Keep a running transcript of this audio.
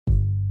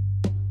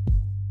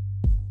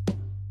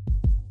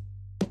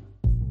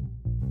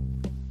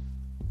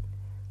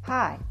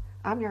Hi,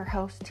 I'm your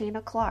host,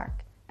 Tina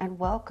Clark, and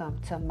welcome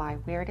to my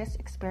Weirdest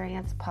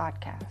Experience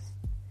podcast.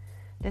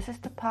 This is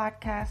the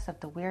podcast of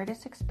the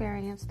weirdest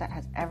experience that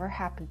has ever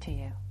happened to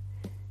you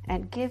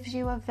and gives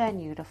you a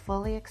venue to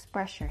fully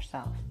express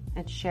yourself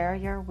and share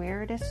your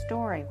weirdest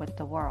story with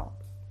the world.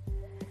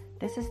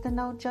 This is the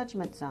No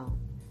Judgment Zone,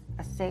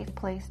 a safe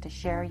place to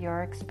share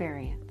your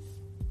experience.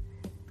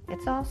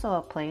 It's also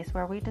a place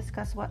where we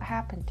discuss what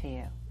happened to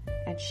you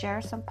and share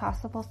some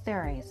possible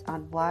theories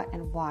on what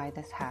and why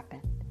this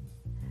happened.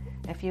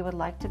 If you would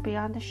like to be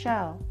on the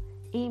show,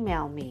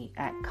 email me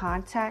at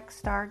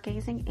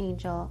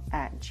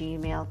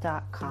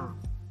contactstargazingangel@gmail.com.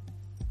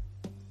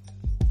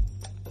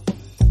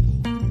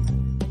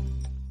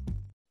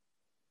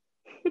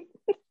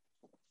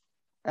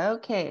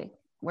 Okay,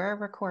 we're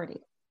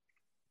recording.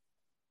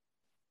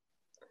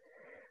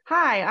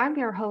 Hi, I'm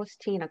your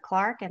host, Tina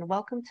Clark, and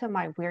welcome to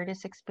my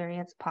Weirdest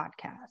Experience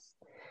podcast.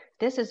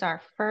 This is our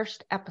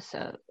first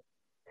episode.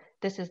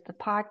 This is the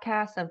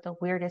podcast of the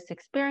weirdest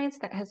experience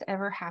that has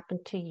ever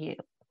happened to you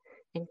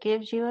and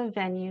gives you a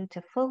venue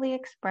to fully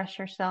express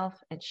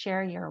yourself and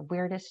share your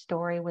weirdest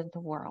story with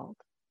the world.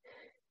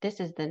 This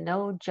is the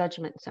No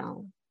Judgment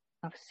Zone,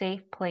 a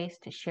safe place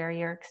to share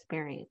your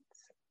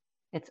experience.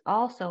 It's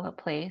also a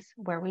place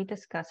where we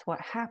discuss what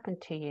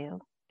happened to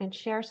you and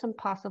share some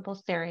possible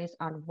theories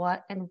on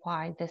what and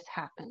why this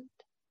happened.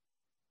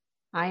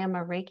 I am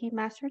a Reiki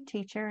master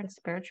teacher and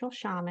spiritual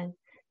shaman,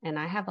 and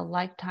I have a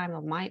lifetime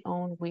of my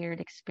own weird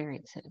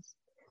experiences,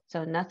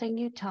 so nothing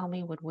you tell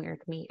me would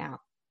weird me out.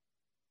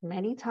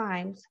 Many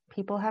times,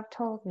 people have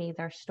told me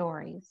their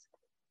stories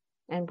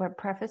and would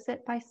preface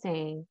it by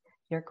saying,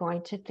 "You're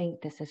going to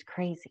think this is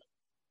crazy."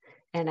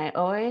 And I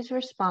always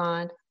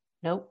respond,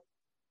 "Nope,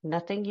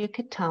 nothing you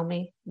could tell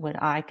me would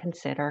I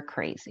consider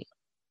crazy."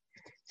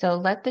 So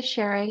let the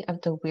sharing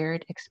of the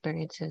weird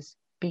experiences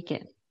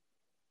begin.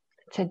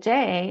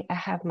 Today, I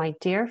have my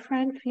dear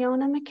friend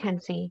Fiona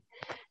McKenzie,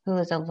 who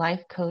is a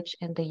life coach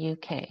in the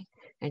UK,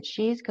 and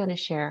she's going to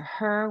share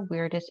her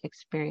weirdest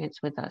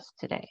experience with us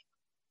today.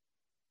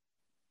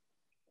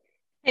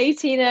 Hey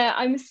Tina,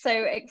 I'm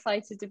so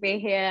excited to be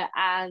here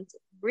and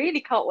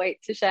really can't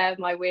wait to share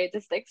my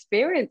weirdest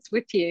experience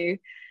with you.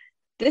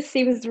 This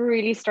seems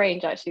really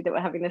strange actually that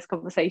we're having this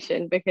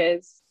conversation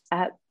because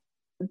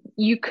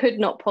you could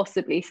not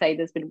possibly say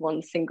there's been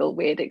one single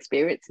weird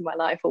experience in my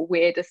life or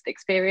weirdest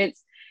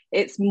experience.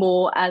 It's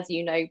more, as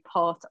you know,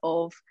 part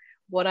of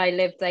what I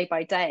live day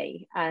by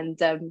day. And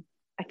I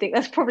think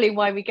that's probably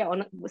why we get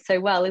on so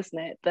well, isn't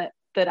it? That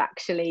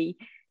actually,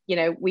 you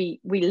know, we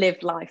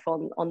live life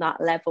on that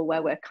level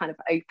where we're kind of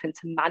open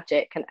to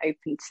magic and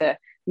open to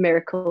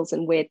miracles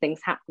and weird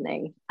things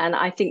happening. And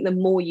I think the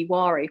more you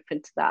are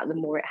open to that, the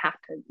more it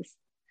happens.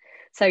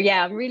 So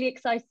yeah, I'm really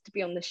excited to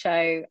be on the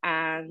show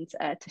and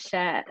to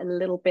share a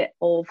little bit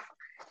of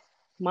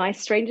my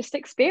strangest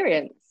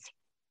experience.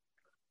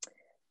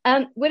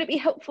 Would it be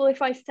helpful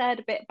if I said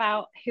a bit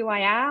about who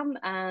I am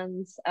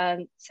and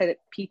so that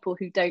people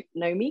who don't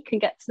know me can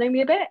get to know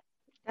me a bit?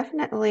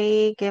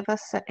 Definitely give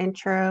us an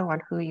intro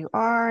on who you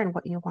are and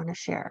what you want to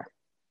share.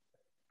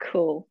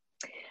 Cool.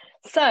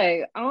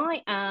 So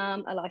I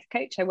am a life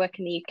coach. I work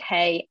in the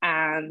UK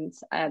and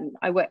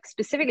I work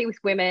specifically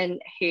with women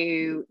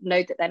who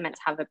know that they're meant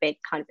to have a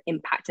big kind of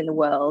impact in the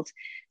world.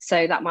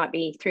 So that might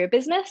be through a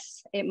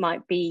business. It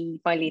might be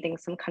by leading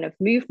some kind of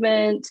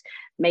movement,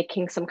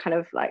 making some kind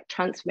of like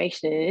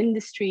transformation in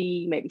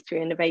industry, maybe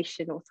through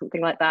innovation or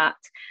something like that.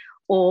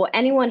 Or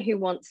anyone who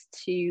wants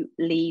to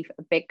leave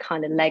a big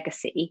kind of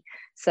legacy.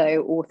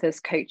 So authors,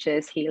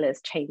 coaches,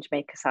 healers, change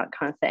makers, that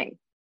kind of thing.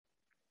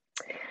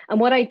 And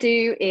what I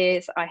do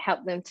is I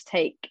help them to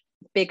take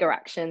bigger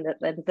action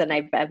than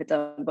they've ever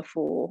done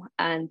before,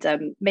 and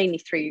mainly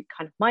through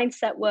kind of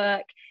mindset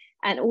work,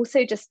 and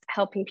also just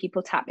helping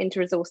people tap into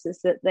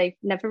resources that they've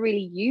never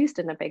really used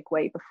in a big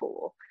way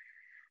before.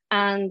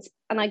 And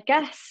I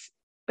guess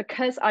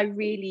because I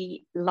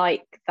really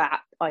like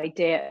that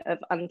idea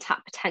of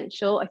untapped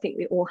potential, I think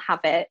we all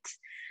have it.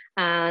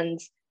 And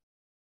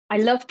I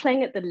love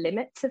playing at the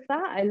limits of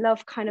that. I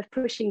love kind of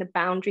pushing the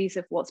boundaries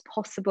of what's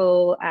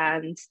possible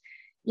and,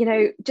 you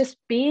know, just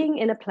being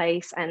in a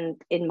place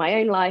and in my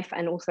own life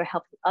and also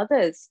helping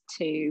others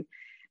to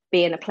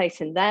be in a place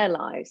in their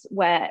lives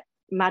where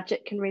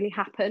magic can really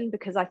happen,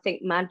 because I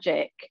think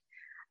magic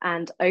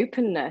and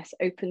openness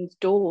opens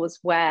doors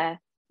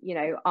where, you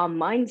know, our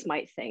minds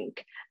might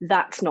think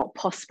that's not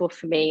possible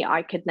for me.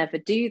 I could never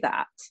do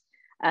that.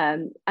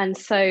 And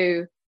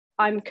so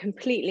I'm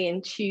completely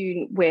in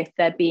tune with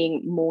there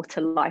being more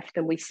to life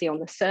than we see on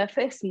the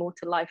surface, more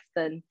to life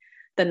than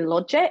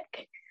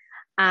logic.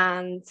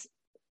 And,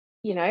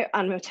 you know,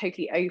 I'm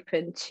totally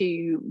open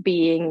to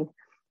being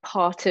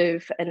part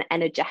of an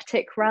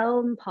energetic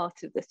realm,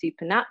 part of the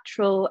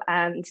supernatural,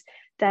 and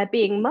there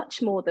being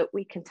much more that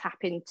we can tap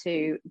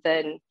into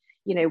than,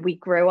 you know, we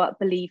grow up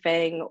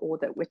believing or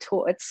that we're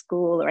taught at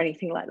school or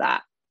anything like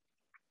that.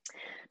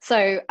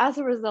 So as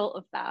a result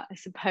of that, I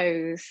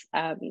suppose,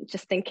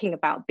 just thinking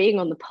about being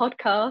on the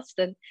podcast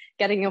and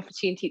getting the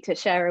opportunity to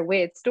share a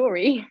weird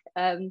story,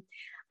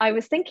 I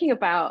was thinking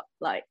about,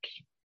 like,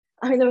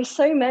 I mean, there were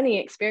so many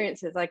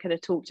experiences I could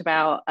have talked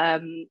about.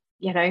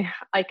 You know,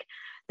 like,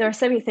 there are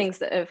so many things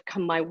that have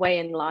come my way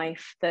in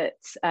life that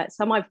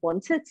some I've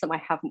wanted, some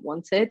I haven't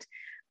wanted,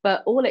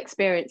 but all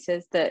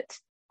experiences that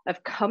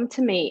have come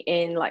to me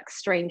in like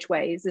strange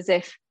ways, as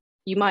if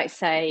you might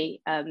say,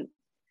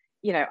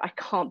 you know, I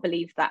can't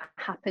believe that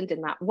happened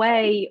in that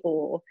way,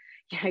 or,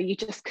 you know, you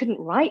just couldn't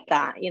write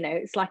that. You know,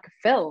 it's like a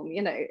film,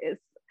 you know,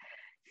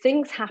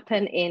 things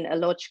happen in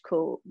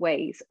illogical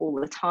ways all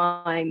the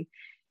time.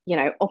 You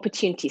know,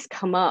 opportunities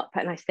come up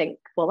and I think,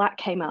 well, that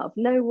came out of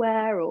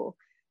nowhere. Or,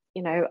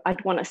 you know,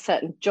 I'd want a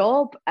certain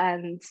job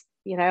and,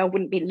 you know, I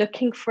wouldn't be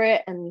looking for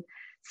it, and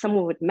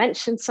someone would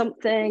mention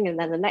something, and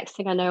then the next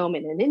thing I know, I'm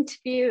in an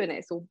interview and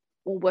it's all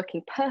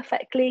working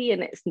perfectly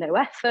and it's no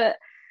effort.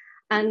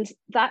 And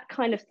that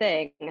kind of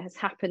thing has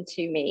happened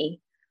to me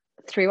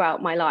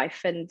throughout my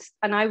life. And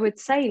I would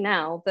say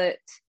now that,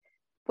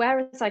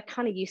 whereas I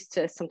kind of used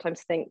to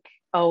sometimes think,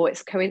 oh,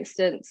 it's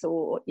coincidence,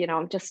 or, you know,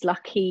 I'm just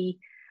lucky,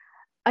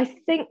 I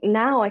think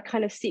now I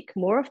kind of seek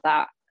more of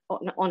that.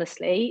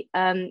 Honestly,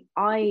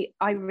 I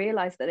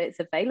realize that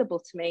it's available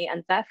to me,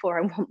 and therefore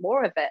I want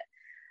more of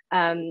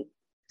it.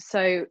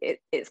 So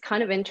it's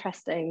kind of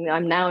interesting.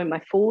 I'm now in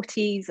my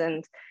 40s,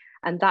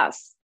 and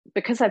that's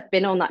because I've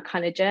been on that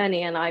kind of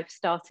journey, and I've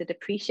started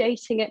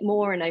appreciating it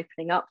more and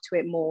opening up to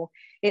it more.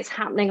 It's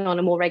happening on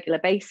a more regular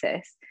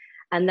basis.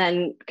 And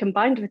then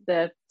combined with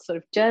the sort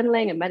of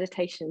journaling and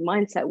meditation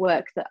mindset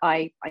work that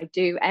I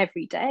do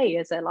every day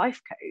as a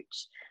life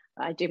coach,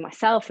 I do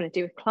myself and I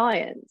do with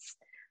clients,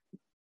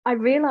 I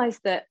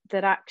realized that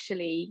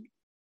actually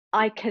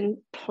I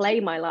can play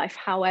my life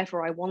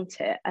however I want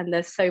it. And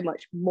there's so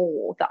much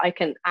more that I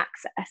can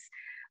access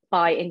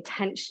by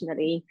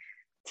intentionally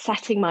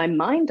setting my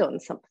mind on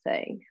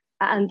something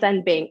and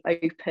then being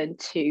open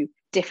to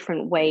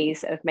different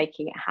ways of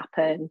making it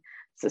happen.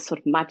 So sort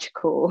of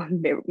magical,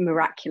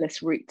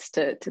 miraculous routes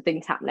to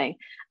things happening.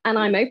 And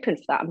I'm open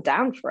for that. I'm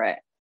down for it.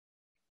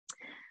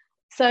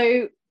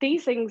 So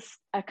these things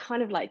are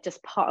kind of like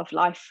just part of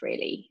life,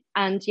 really.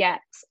 And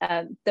yet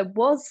there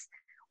was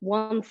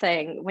one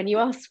thing, when you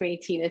asked me,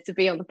 Tina, to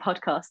be on the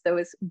podcast, there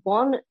was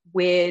one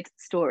weird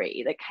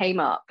story that came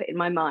up in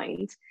my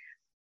mind.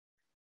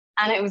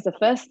 And it was the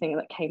first thing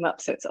that came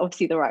up. So it's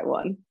obviously the right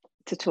one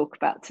to talk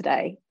about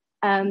today.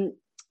 And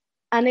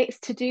it's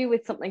to do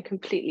with something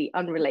completely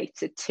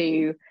unrelated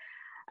to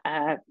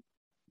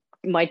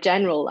my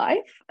general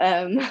life.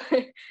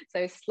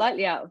 So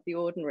slightly out of the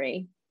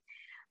ordinary.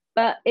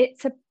 But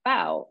it's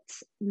about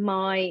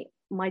my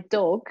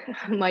dog,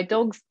 my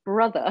dog's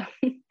brother.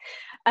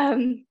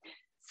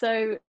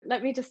 So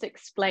let me just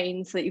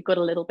explain so that you've got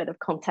a little bit of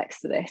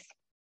context to this.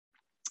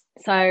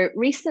 So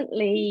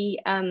recently,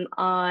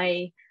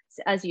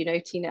 as you know,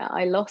 Tina,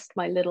 I lost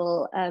my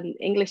little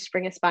English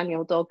Springer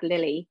Spaniel dog,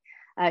 Lily.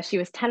 She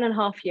was 10 and a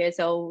half years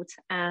old,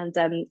 and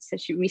so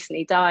she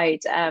recently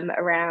died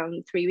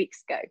around 3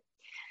 weeks ago.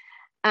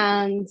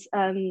 And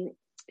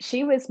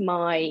she was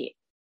my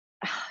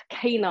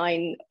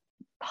canine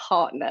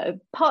partner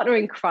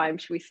in crime,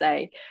 should we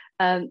say.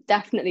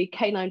 Definitely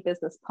canine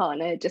business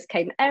partner, just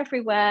came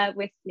everywhere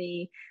with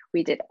me.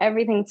 We did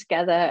everything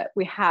together.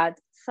 We had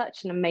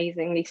such an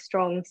amazingly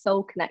strong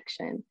soul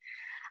connection.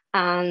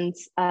 And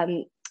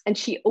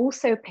she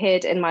also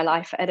appeared in my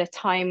life at a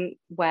time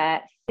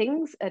where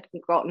things had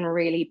gotten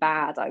really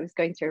bad. I was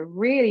going through a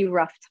really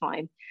rough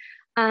time.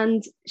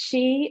 And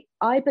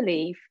I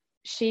believe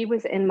she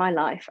was in my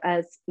life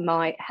as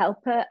my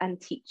helper and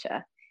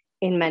teacher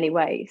in many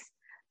ways.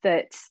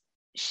 That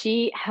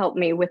she helped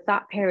me with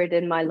that period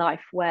in my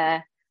life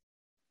where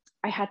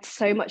I had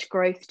so much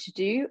growth to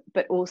do,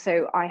 but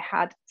also I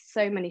had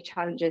so many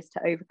challenges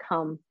to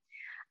overcome.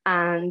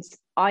 And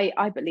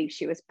I believe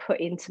she was put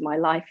into my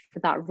life for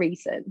that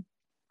reason,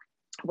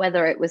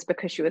 whether it was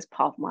because she was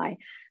part of my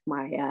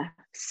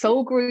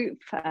soul group,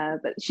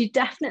 but she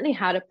definitely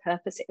had a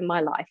purpose in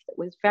my life that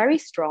was very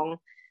strong,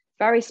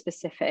 very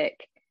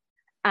specific.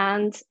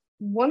 And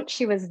once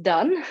she was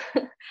done,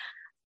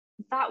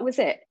 that was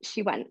it.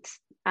 She went,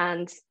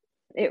 and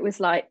it was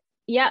like,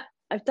 yeah,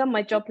 I've done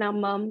my job now,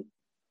 Mum.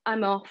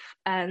 I'm off,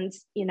 and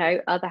you know,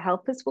 other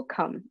helpers will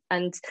come.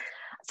 And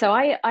so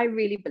I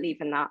really believe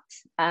in that.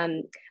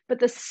 But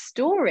the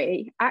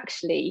story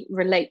actually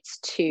relates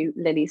to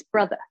Lily's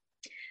brother.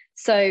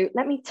 So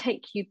let me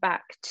take you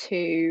back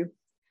to,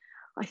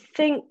 I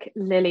think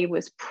Lily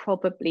was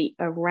probably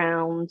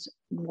around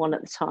 1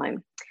 at the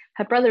time.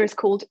 Her brother is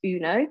called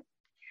Uno,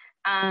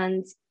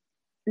 and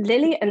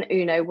Lily and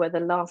Uno were the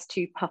last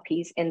 2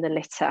 puppies in the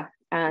litter.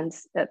 And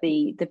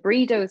the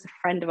breeder was a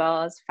friend of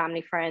ours,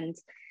 family friend.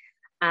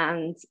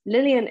 And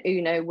Lily and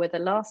Uno were the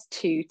last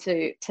 2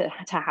 to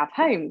have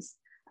homes.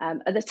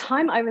 At the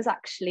time, I was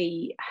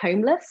actually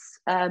homeless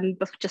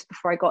just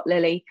before I got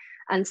Lily.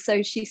 And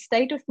so she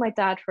stayed with my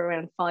dad for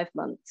around 5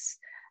 months,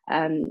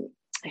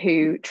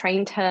 who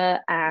trained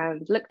her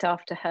and looked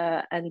after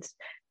her and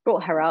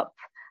brought her up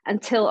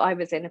until I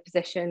was in a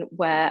position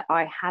where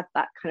I had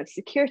that kind of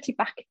security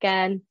back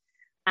again.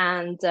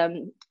 And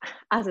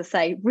as I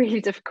say,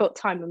 really difficult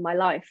time in my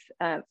life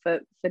for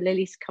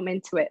Lily to come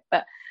into it.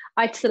 But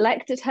I'd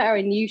selected her.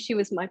 I knew she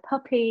was my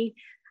puppy.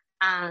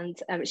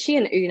 And she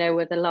and Uno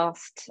were the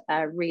last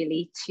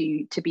really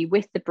to be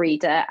with the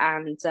breeder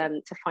and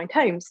to find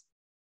homes.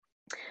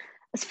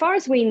 As far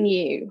as we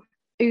knew,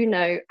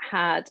 Uno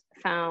had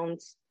found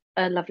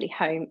a lovely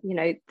home. You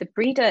know, the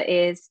breeder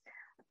is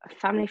a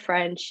family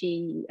friend.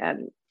 She's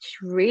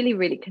really,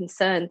 really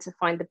concerned to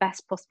find the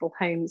best possible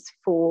homes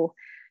for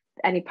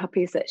any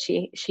puppies that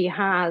she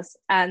has,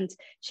 and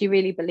she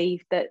really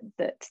believed that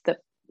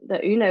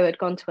Uno had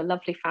gone to a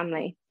lovely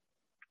family.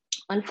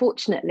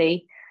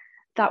 Unfortunately,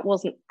 that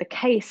wasn't the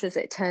case, as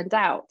it turned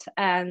out.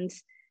 And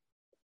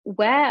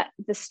where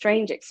the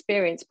strange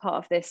experience part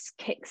of this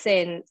kicks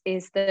in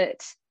is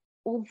that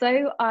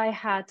although I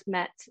had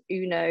met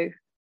Uno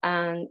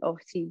and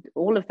obviously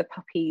all of the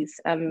puppies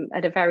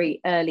at a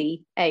very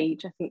early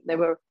age, I think they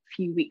were a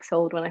few weeks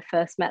old when I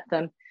first met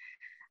them,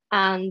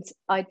 and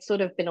I'd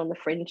sort of been on the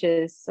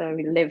fringes. So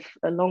we live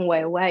a long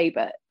way away,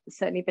 but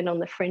certainly been on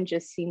the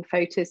fringes, seen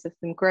photos of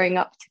them growing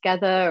up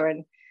together.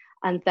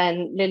 And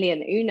then Lily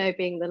and Uno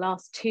being the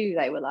last two,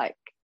 they were like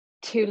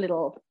two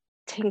little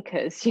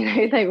tinkers, you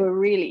know, they were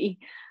really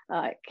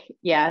like,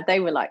 yeah, they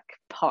were like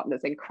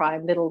partners in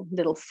crime,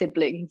 little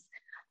siblings.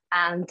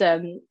 And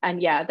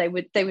yeah, they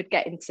would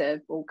get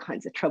into all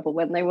kinds of trouble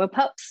when they were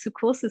pups, of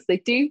course, as they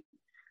do.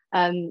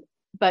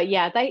 But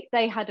yeah,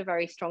 they had a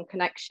very strong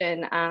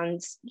connection. And,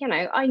 you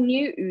know, I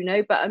knew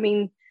Uno, but I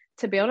mean,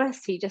 to be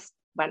honest, he just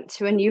went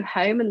to a new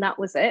home and that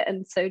was it.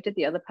 And so did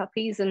the other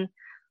puppies. And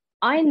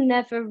I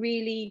never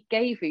really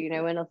gave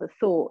Uno another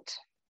thought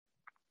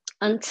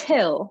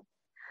until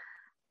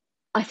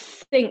I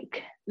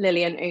think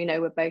Lily and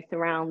Uno were both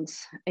around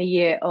a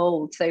year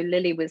old. So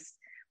Lily was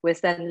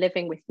then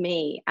living with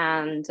me.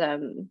 And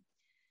do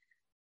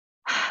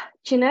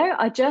you know,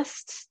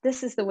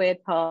 this is the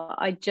weird part.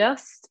 I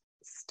just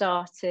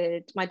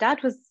started, my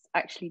dad was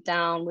actually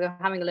down. We were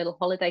having a little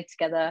holiday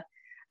together.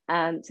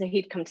 So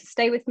he'd come to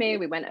stay with me.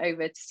 We went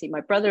over to see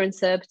my brother in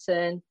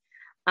Surbiton.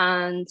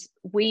 And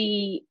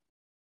we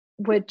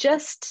were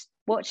just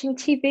watching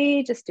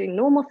TV, just doing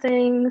normal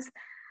things.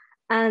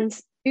 And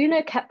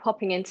Uno kept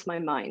popping into my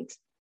mind.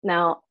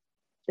 Now,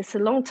 it's a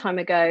long time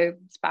ago.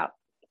 It's about,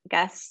 I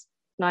guess,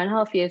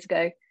 9.5 years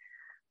ago.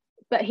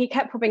 But he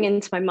kept popping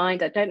into my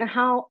mind. I don't know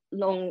how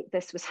long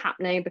this was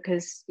happening,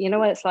 because you know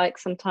what it's like,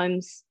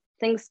 sometimes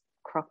things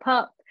crop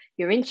up,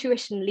 your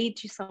intuition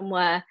leads you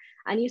somewhere,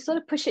 and you sort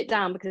of push it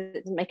down because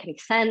it doesn't make any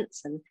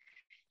sense. And,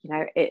 you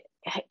know, it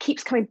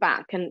keeps coming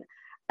back. And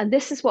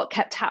this is what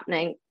kept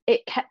happening.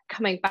 It kept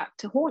coming back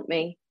to haunt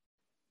me.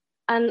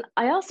 And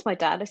I asked my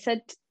dad, I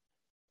said,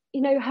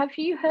 you know, have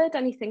you heard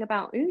anything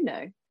about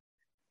Uno?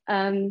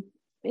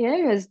 You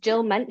know, has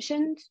Jill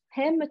mentioned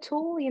him at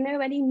all? You know,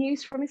 any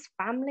news from his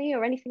family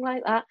or anything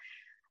like that?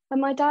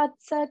 And my dad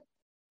said,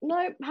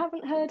 no,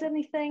 haven't heard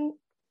anything.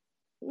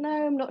 No,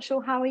 I'm not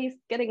sure how he's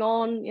getting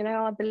on. You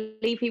know, I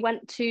believe he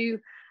went to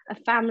a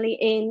family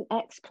in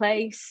X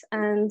place,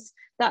 and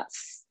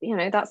that's, you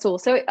know, that's all.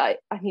 So I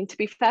mean, to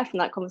be fair, from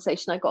that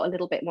conversation, I got a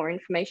little bit more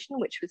information,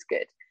 which was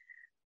good.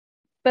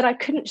 But I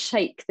couldn't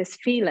shake this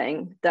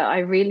feeling that I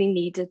really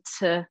needed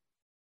to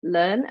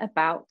learn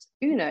about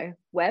Uno.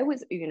 Where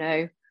was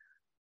Uno?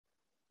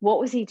 What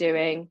was he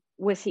doing?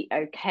 Was he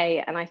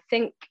okay? And I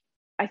think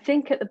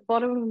at the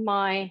bottom of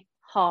my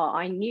heart,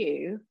 I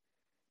knew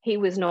he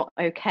was not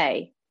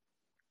okay.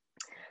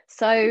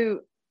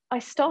 So I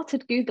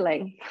started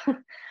Googling.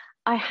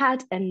 I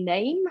had a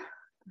name.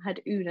 I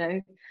had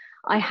Uno.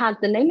 I had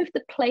the name of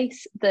the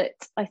place that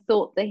I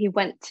thought that he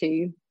went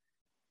to.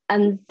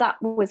 And that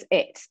was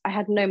it. I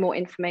had no more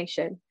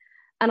information.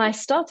 And I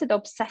started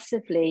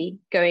obsessively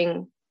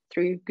going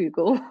through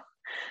Google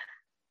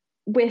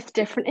with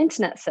different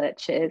internet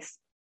searches.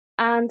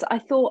 And I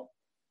thought,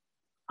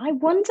 I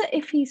wonder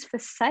if he's for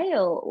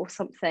sale or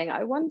something.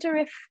 I wonder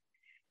if,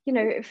 you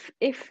know,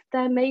 if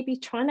they're maybe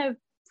trying to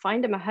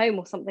find him a home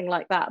or something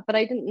like that. But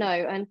I didn't know.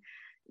 And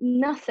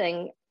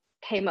nothing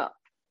came up.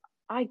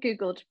 I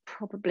Googled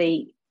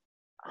probably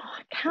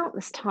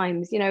countless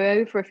times, you know,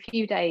 over a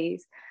few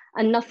days,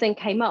 and nothing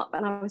came up.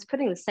 And I was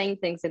putting the same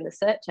things in the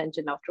search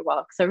engine after a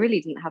while, because I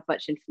really didn't have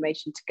much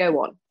information to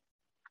go on.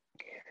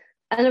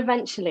 And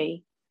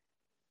eventually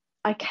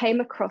I came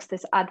across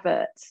this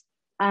advert,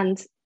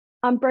 and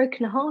I'm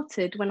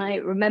brokenhearted when I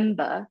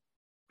remember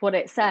what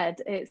it said.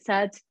 It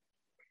said,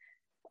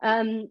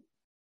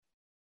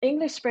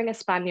 English Springer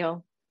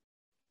Spaniel,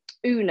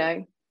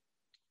 Uno,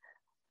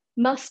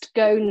 must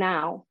go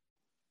now.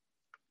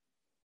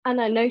 And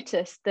I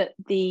noticed that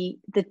the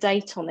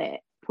date on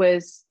it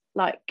was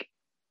like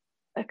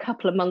a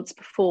couple of months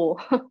before.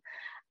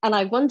 And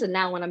I wonder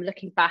now, when I'm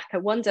looking back, I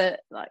wonder,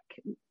 like,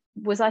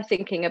 was I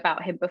thinking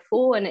about him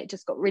before and it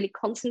just got really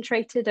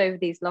concentrated over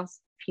these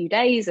last few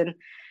days? And,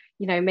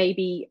 you know,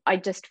 maybe I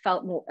just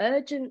felt more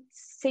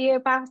urgency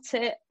about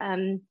it.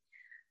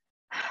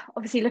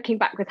 Obviously, looking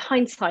back with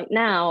hindsight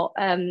now,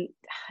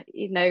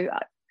 you know,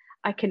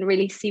 I can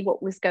really see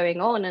what was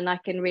going on, and I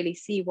can really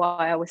see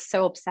why I was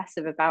so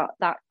obsessive about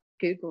that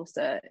Google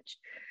search.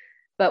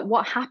 But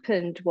what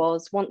happened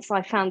was, once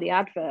I found the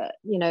advert,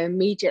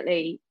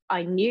 immediately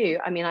I knew.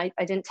 I mean, I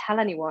didn't tell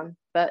anyone,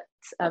 but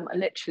I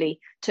literally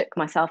took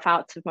myself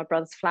out of my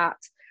brother's flat,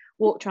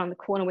 walked around the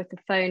corner with the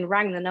phone,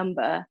 rang the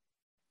number,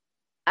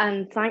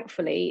 and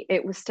thankfully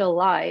it was still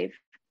live.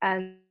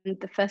 And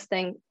the first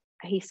thing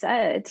he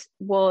said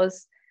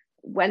was,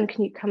 "When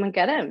can you come and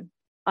get him?"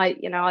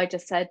 I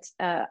just said,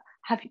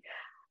 "Have you?"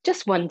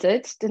 Just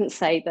wondered. Didn't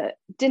say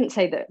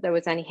that there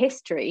was any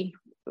history.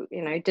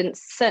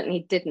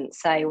 Certainly didn't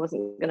say,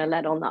 wasn't going to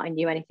let on that I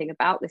knew anything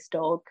about this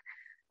dog.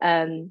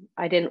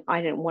 I didn't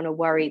want to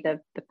worry the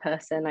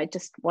person. I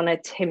just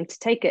wanted him to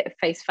take it at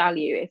face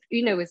value. If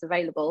Uno was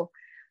available,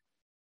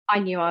 I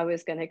knew I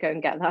was going to go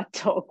and get that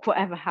dog,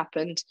 whatever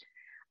happened.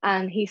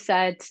 And he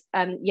said,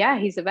 "Yeah,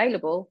 he's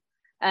available.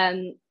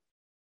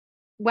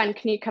 When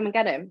can you come and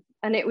get him?"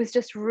 And it was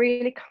just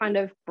really kind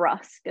of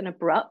brusque and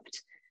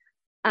abrupt.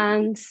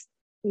 And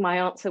my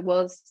answer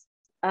was,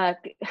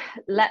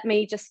 "Let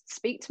me just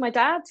speak to my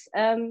dad.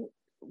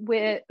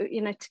 We're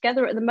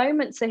together at the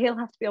moment, so he'll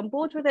have to be on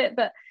board with it.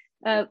 But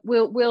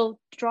we'll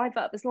drive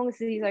up as long as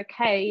he's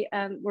okay.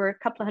 We're a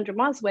couple of 100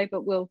 miles away,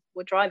 but we'll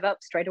drive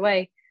up straight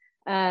away,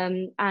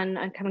 and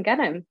come and get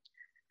him."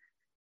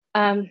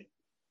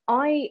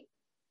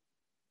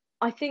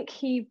 I think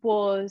he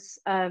was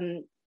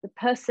the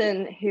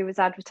person who was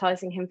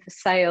advertising him for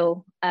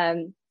sale.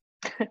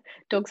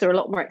 Dogs are a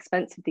lot more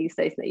expensive these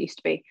days than they used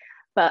to be,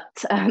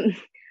 but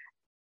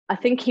I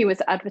think he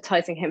was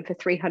advertising him for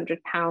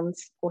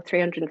 £300 or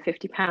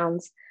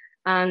 £350.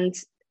 And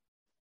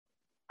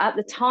at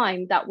the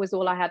time, that was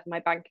all I had in my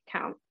bank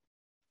account.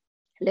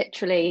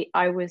 Literally,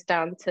 I was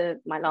down to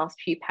my last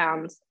few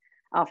pounds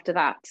after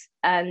that.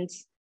 And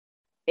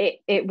it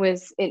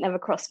never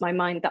crossed my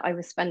mind that I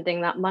was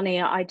spending that money.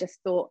 I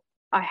just thought,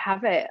 I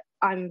have it.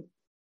 I'm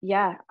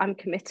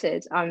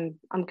committed. I'm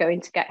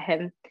going to get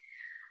him.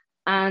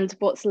 And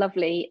what's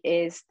lovely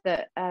is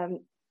that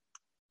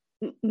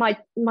my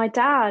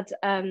dad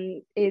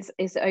is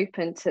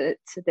open to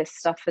this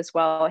stuff as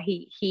well.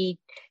 He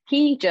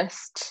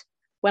just,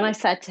 when I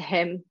said to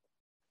him,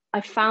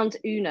 "I found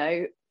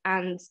Uno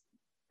and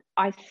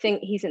I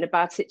think he's in a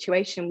bad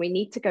situation, we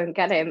need to go and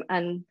get him,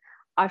 and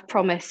I've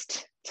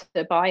promised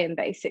to buy him,"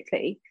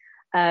 basically,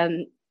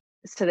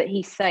 so that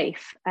he's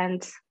safe.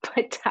 And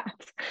my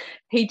dad,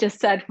 he just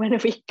said, "When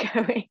are we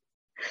going?"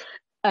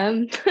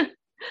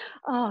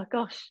 Oh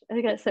gosh,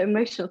 I get so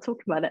emotional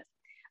talking about it.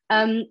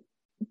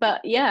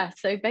 But yeah,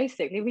 so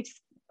basically we just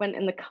went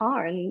in the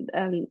car and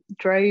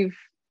drove,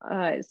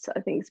 I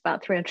think it's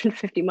about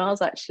 350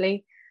 miles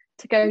actually,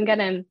 to go and get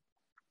him.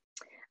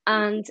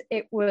 And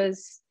it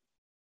was,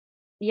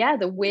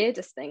 the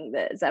weirdest thing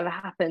that has ever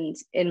happened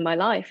in my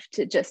life,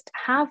 to just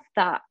have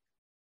that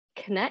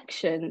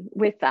connection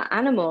with that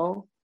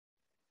animal,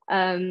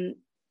 and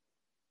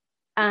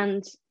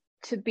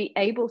to be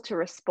able to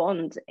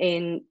respond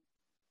in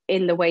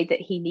the way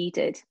that he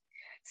needed.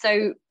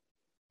 So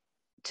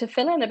to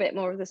fill in a bit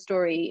more of the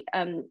story,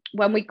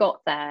 when we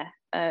got there,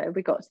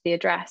 we got to the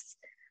address,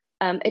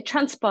 it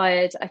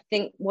transpired, I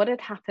think what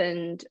had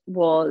happened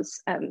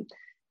was,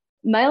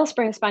 male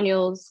Springer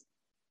Spaniels,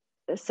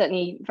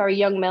 certainly very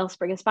young male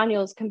Springer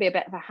Spaniels, can be a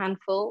bit of a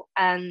handful.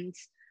 And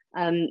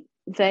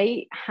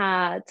they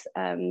had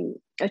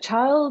a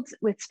child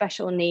with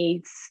special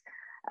needs,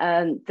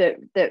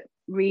 that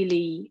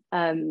really,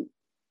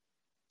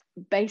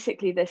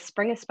 basically this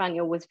Springer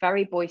Spaniel was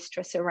very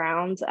boisterous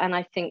around. And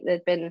I think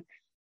there'd been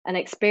an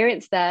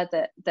experience there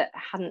that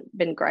hadn't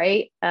been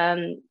great.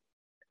 And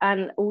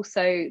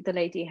also the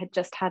lady had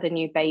just had a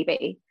new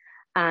baby,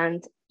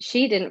 and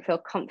she didn't feel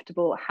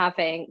comfortable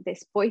having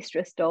this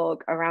boisterous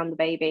dog around the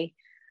baby.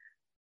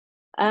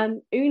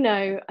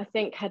 Uno, I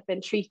think, had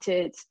been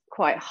treated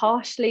quite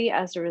harshly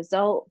as a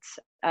result,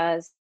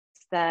 as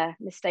their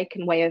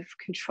mistaken way of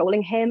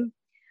controlling him.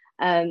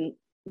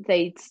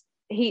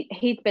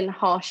 He'd been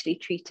harshly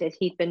treated.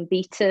 He'd been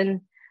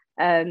beaten,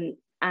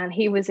 and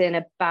he was in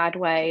a bad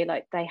way.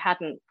 Like, they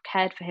hadn't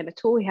cared for him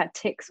at all. He had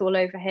ticks all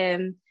over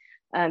him.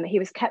 He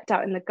was kept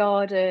out in the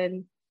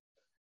garden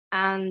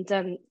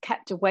and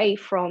kept away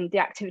from the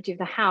activity of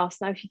the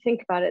house. Now, if you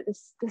think about it,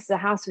 this is a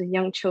house with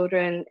young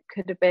children. It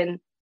could have been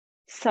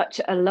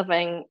such a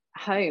loving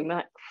home.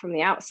 Like, from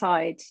the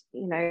outside,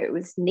 it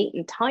was neat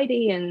and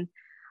tidy, and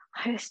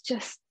I was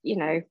just,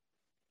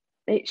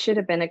 it should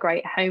have been a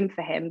great home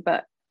for him,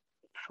 but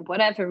for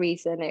whatever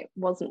reason, it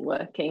wasn't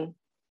working.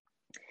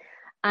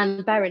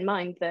 And bear in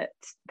mind that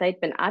they'd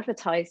been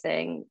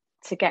advertising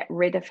to get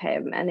rid of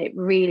him, and it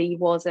really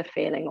was a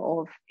feeling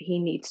of, he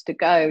needs to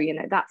go.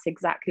 That's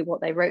exactly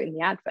what they wrote in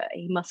the advert.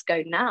 He must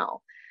go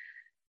now.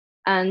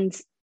 And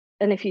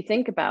if you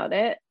think about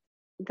it,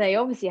 they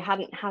obviously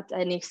hadn't had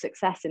any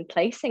success in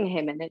placing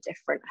him in a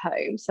different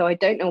home. So I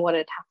don't know what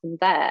had happened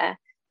there,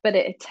 but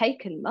it had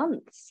taken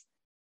months.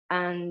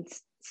 And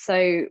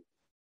so,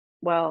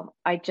 well,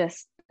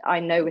 I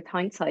know with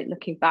hindsight,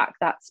 looking back,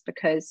 that's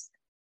because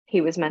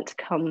he was meant to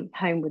come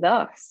home with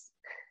us.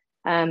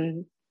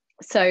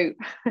 So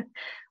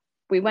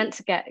we went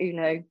to get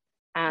Uno,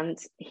 and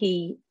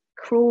he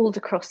crawled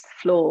across the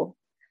floor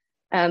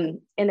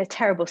in a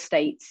terrible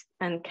state,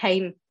 and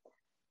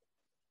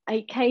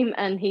he came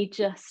and he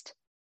just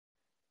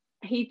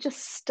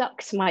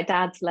stuck to my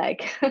dad's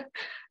leg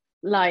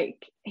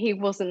like he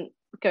wasn't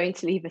going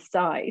to leave his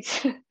side.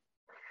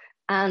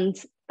 And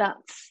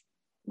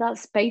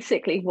that's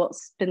basically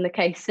what's been the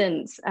case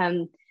since.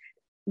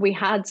 We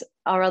had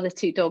our other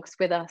two dogs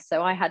with us.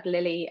 So I had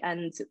Lily,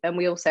 and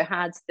we also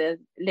had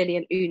Lily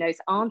and Uno's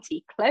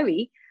auntie,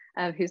 Chloe,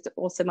 who's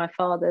also my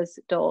father's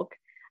dog.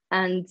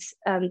 And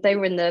they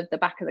were in the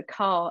back of the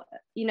car.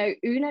 You know,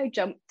 Uno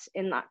jumped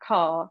in that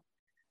car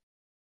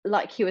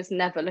like he was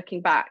never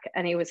looking back,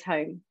 and he was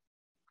home.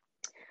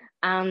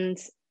 And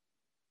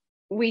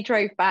we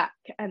drove back,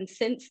 and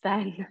since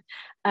then,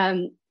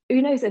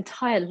 Uno's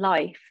entire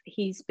life,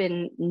 he's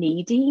been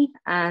needy,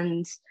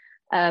 and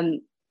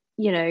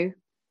you know,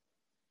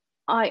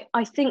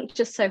 I think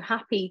just so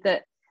happy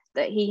that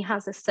he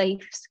has a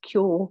safe,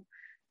 secure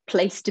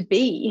place to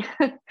be.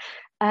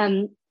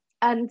 And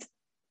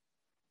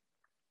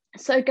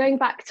so going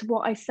back to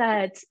what I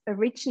said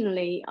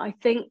originally, I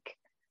think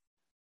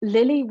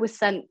Lily was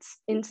sent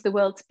into the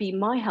world to be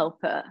my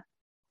helper,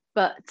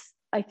 but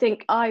I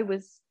think I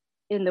was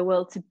in the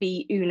world to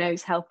be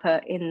Uno's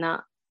helper in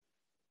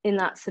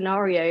that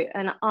scenario.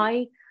 And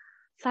I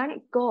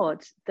thank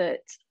God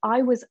that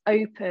I was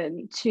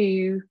open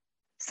to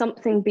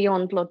something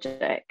beyond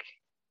logic,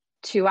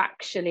 to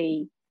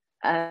actually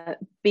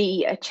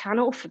be a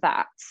channel for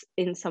that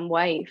in some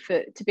way,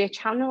 to be a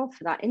channel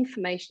for that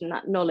information,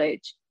 that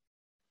knowledge,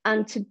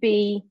 and to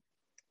be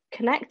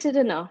connected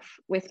enough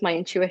with my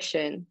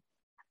intuition,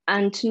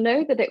 and to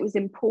know that it was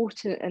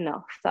important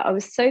enough, that I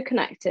was so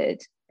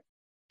connected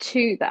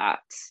to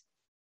that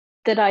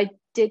I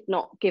did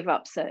not give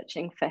up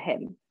searching for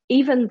him,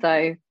 even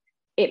though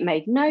it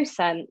made no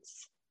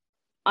sense.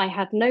 I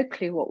had no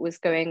clue what was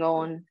going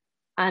on.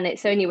 And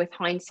it's only with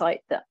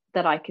hindsight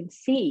that I can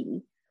see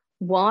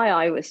why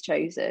I was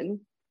chosen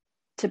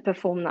to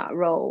perform that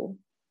role,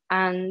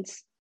 and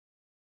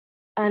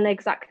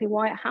exactly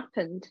why it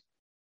happened.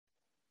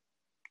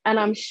 And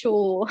I'm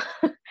sure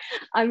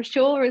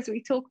as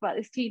we talk about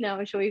this, Tina,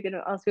 I'm sure you're going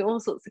to ask me all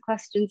sorts of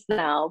questions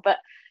now, but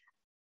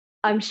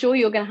I'm sure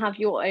you're going to have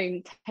your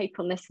own take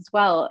on this as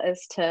well,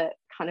 as to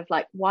kind of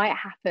like why it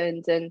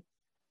happened,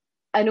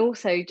 and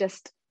also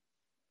just,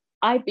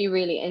 I'd be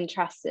really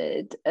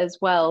interested as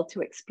well to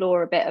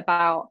explore a bit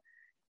about,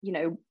 you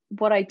know,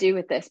 what I do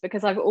with this,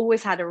 because I've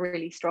always had a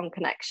really strong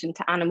connection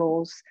to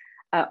animals.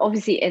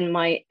 Obviously in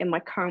my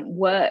current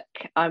work,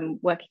 I'm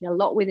working a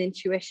lot with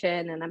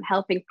intuition, and I'm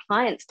helping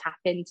clients tap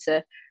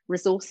into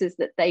resources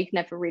that they've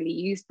never really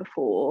used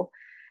before,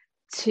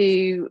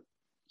 to,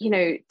 you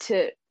know,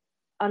 to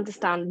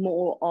understand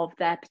more of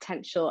their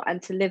potential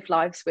and to live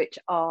lives which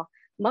are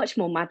much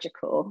more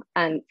magical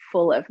and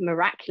full of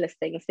miraculous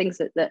things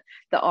that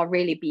are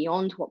really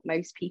beyond what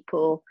most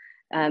people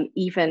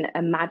even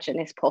imagine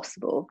is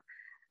possible.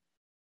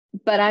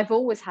 But I've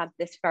always had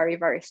this very,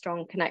 very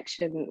strong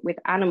connection with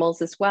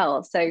animals as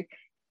well. So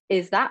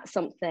is that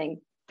something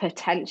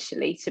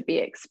potentially to be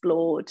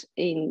explored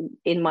in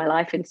my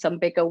life in some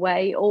bigger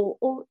way,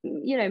 or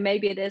you know,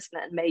 maybe it isn't,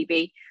 and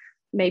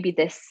maybe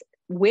this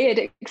weird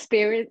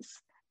experience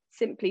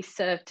simply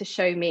served to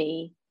show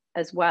me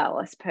as well,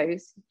 I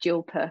suppose,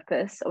 dual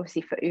purpose,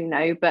 obviously for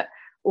Uno, but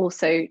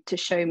also to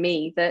show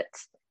me that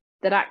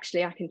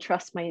actually I can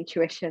trust my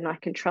intuition, I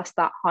can trust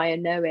that higher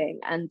knowing,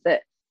 and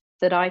that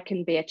I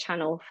can be a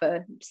channel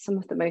for some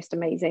of the most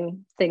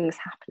amazing things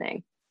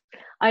happening.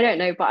 I don't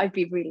know, but I'd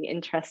be really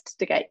interested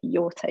to get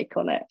your take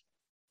on it.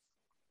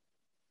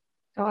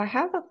 So I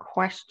have a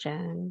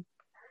question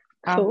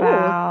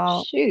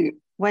about shoot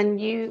when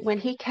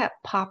he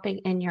kept popping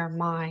in your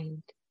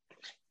mind.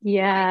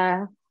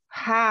 Yeah.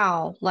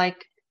 How?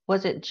 Like,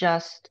 was it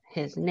just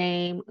his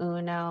name,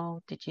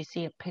 Uno? Did you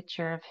see a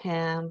picture of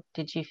him?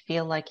 Did you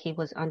feel like he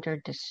was under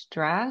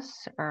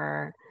distress,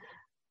 or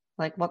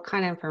like what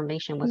kind of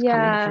information was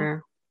coming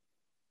through?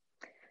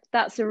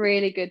 That's a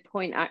really good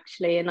point,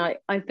 actually. And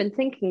I've been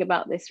thinking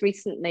about this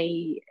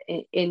recently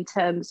in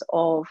terms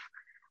of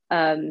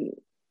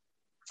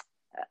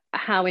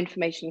how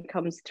information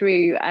comes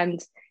through.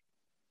 And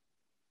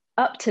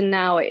up to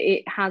now,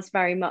 it has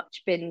very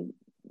much been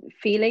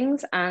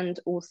feelings, and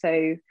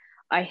also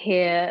I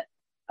hear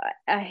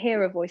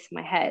a voice in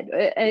my head.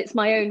 It's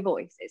my own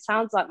voice. It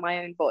sounds like my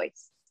own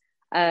voice.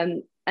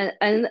 And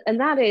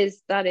that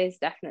is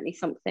definitely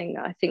something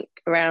I think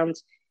around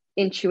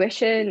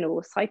intuition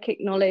or psychic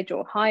knowledge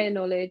or higher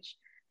knowledge,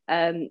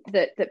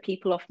 that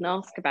people often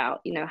ask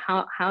about. You know,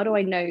 how do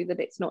I know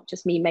that it's not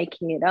just me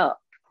making it up?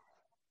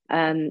 I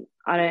don't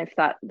know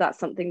if that's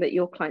something that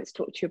your clients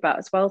talk to you about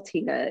as well,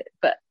 Tina,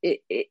 but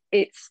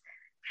it's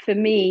for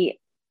me,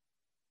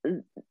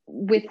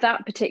 with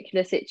that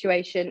particular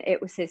situation,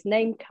 it was his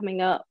name coming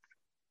up,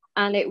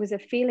 and it was a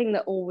feeling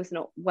that all was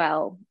not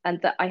well,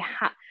 and that I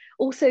had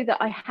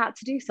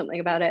to do something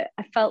about it.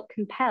 I felt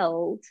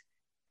compelled,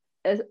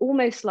 as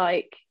almost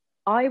like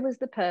I was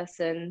the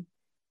person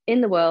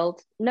in the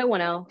world, no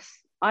one else.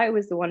 I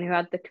was the one who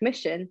had the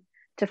commission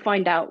to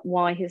find out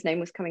why his name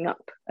was coming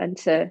up and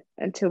to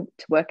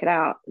work it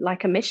out,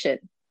 like a mission,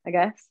 I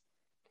guess.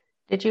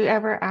 Did you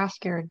ever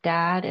ask your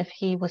dad if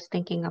he was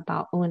thinking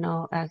about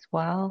Uno as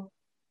well?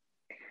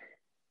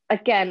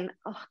 Again,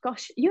 oh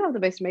gosh, you have the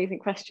most amazing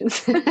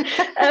questions.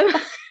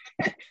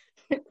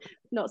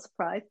 Not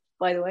surprised,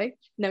 by the way,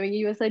 knowing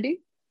you as I do.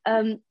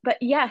 But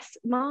yes,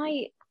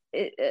 my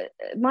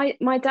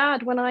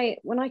dad, when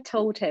I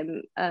told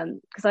him,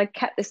 because I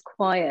kept this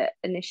quiet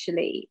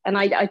initially, and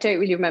I don't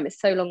really remember, it's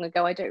so long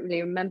ago, I don't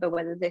really remember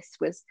whether this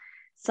was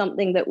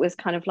something that was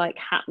kind of like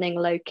happening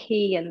low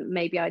key and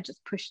maybe I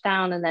just pushed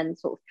down and then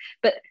sort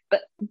of,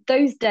 but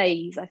those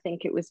days, I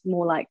think it was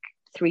more like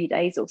 3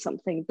 days or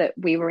something that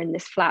we were in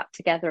this flat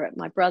together at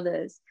my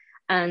brother's,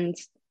 and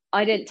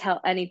I didn't tell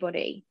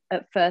anybody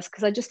at first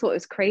because I just thought it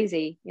was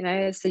crazy.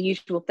 It's the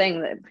usual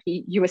thing that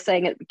you were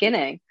saying at the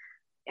beginning.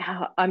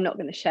 I'm not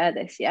going to share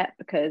this yet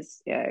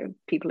because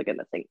people are going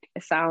to think I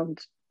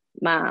sound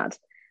mad.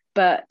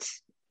 But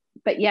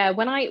yeah,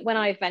 when I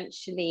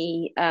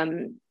eventually,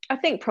 I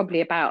think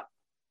probably about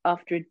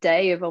after a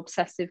day of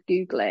obsessive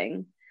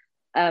Googling,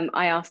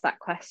 I asked that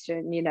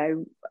question.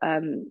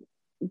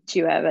 Do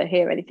you ever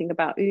hear anything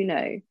about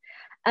Uno?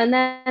 And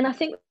then I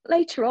think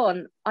later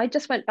on, I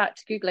just went back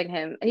to Googling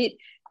him.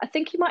 I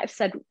think he might have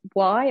said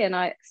why, and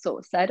I sort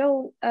of said,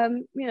 "Oh,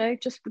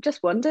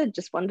 just wondered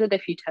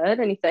if you'd heard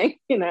anything,"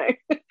 in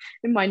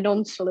my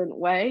nonchalant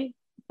way,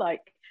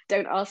 like,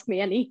 don't ask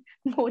me any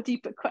more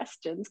deeper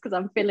questions because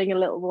I'm feeling a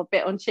little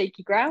bit on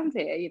shaky ground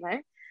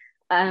here,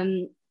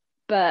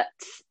 But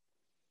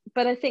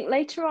I think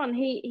later on,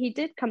 he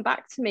did come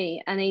back to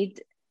me, and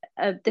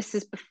this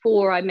is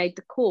before I made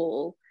the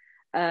call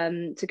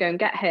to go and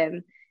get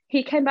him.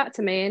 He came back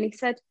to me and he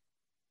said,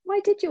 "Why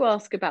did you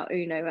ask about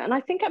Uno?" And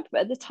I think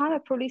at the time I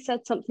probably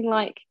said something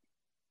like,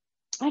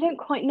 "I don't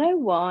quite know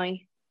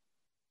why."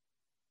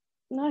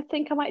 And I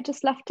think I might have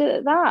just left it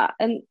at that.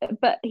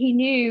 But he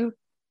knew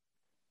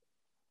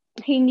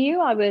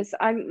I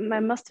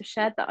must have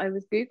shared that I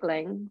was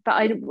Googling, but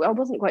I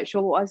wasn't quite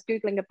sure what I was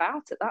Googling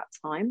about at that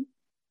time.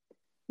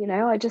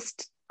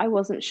 I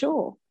wasn't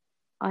sure.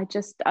 I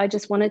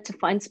just wanted to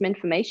find some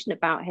information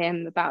about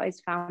him, about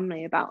his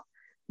family, about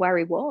where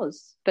he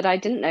was, but I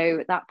didn't know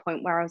at that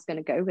point where I was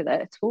going to go with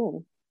it at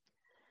all.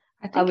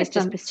 I was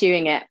just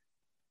pursuing it.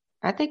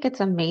 I think it's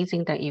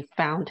amazing that you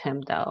found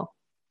him though.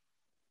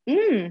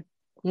 So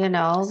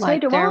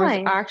like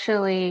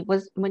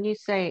was when you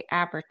say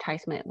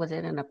advertisement, was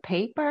it in a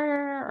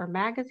paper or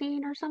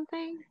magazine or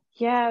something?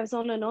 Yeah, it was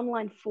on an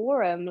online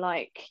forum,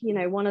 like,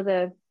 one of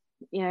the,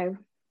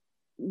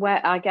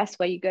 where I guess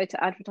where you go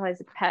to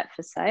advertise a pet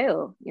for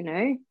sale,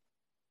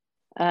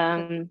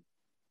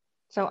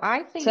 So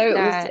I think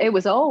it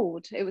was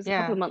old. It was a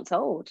couple of months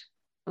old.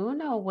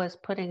 Uno was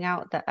putting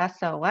out the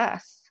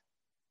SOS.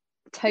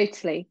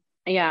 Totally.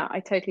 Yeah, I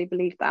totally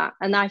believe that.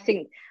 And I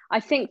think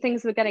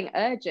things were getting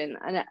urgent.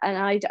 And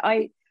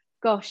I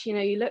gosh,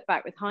 you look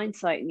back with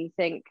hindsight and you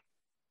think,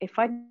 if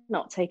I'd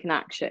not taken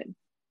action,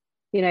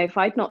 if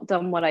I'd not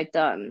done what I'd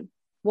done,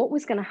 what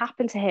was going to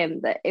happen to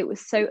him that it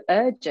was so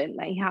urgent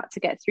that he had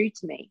to get through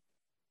to me?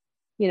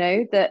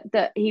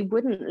 That he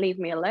wouldn't leave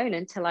me alone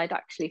until I'd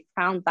actually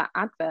found that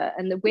advert.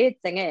 And the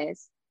weird thing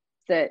is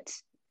that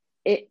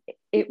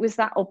it was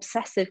that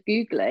obsessive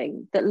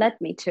Googling that led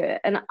me to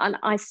it. And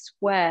I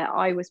swear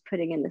I was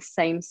putting in the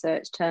same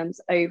search terms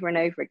over and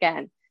over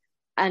again,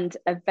 and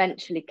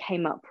eventually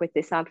came up with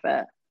this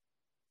advert.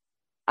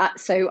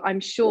 So I'm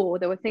sure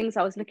there were things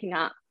I was looking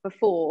at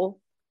before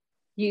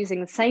using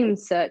the same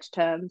search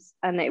terms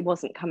and it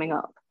wasn't coming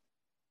up.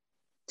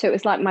 So it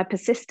was like my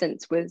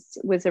persistence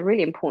was a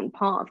really important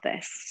part of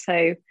this.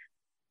 So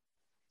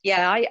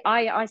yeah,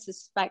 I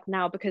suspect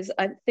now, because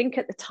I think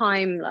at the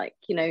time, like,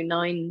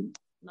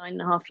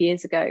 9.5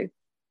 years ago,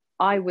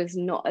 I was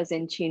not as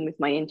in tune with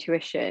my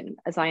intuition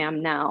as I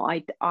am now.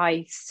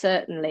 I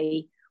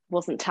certainly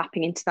wasn't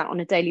tapping into that on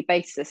a daily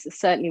basis. I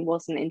certainly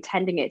wasn't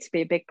intending it to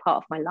be a big part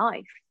of my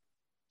life.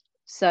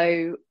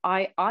 So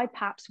I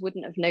perhaps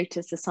wouldn't have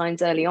noticed the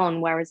signs early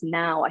on, whereas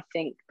now I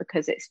think,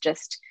 because it's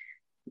just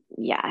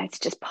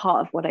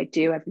part of what I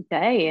do every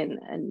day and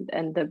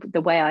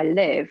the way I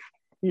live,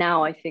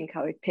 now I think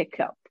I would pick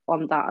up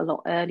on that a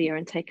lot earlier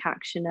and take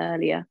action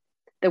earlier.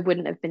 There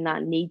wouldn't have been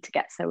that need to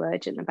get so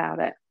urgent about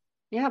it.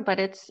 Yeah, but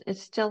it's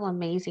still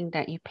amazing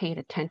that you paid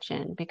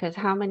attention, because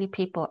how many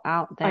people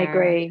out there, I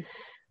agree,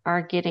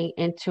 are getting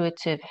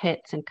intuitive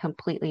hits and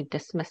completely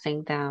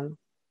dismissing them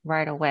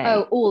right away?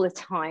 Oh, all the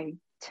time.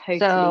 Totally.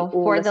 So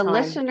for the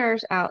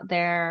listeners out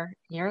there,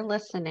 you're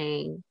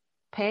listening,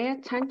 pay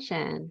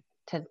attention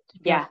to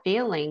your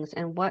feelings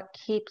and what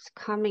keeps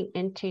coming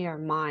into your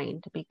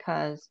mind,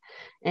 because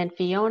in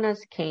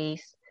Fiona's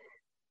case,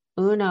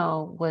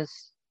 Uno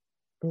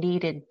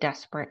needed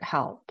desperate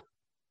help.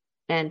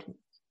 And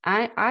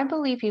I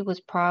believe he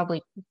was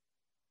probably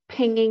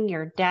pinging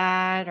your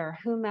dad or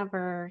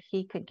whomever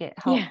he could get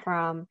help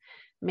from,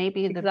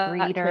 maybe the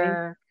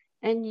breeder,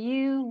 and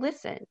you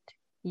listened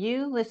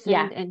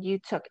and you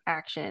took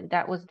action.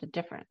 That was the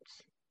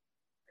difference.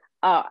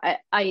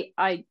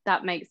 I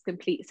that makes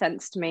complete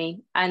sense to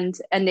me, and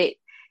it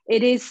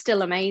is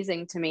still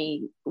amazing to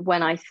me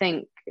when I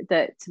think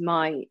that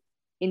my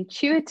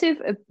intuitive,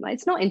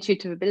 it's not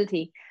intuitive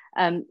ability,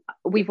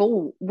 we've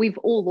all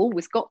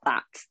always got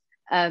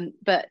that,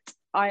 but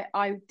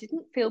I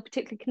didn't feel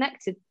particularly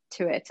connected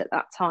to it at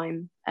that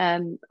time.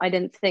 I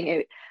didn't think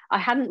it, I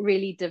hadn't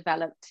really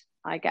developed,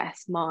 I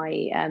guess,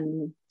 my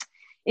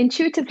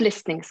intuitive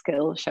listening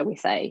skills, shall we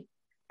say.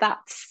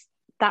 That's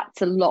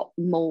a lot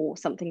more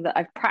something that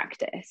I've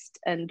practiced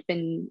and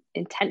been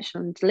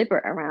intentional and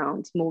deliberate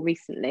around more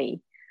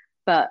recently.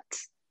 But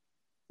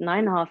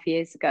 9.5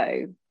 years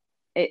ago,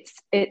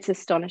 it's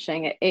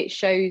astonishing. It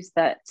shows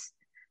that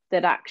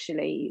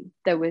actually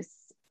there was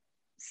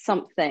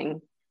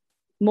something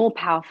more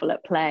powerful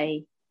at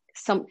play,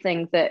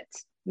 something that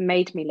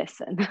made me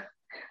listen,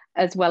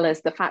 as well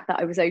as the fact that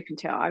I was open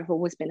to it. I've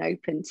always been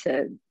open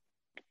to,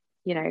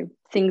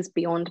 things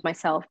beyond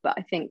myself, but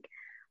I think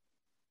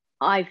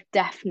I've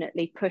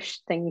definitely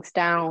pushed things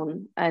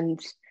down and,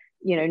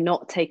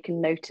 not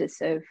taken notice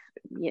of,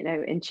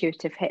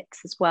 intuitive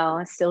hits as well.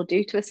 I still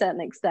do to a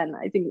certain extent.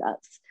 I think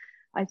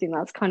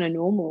that's kind of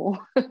normal.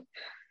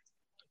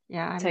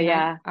 Yeah, I So mean,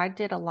 yeah, I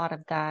did a lot of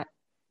that,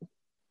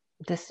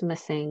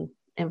 dismissing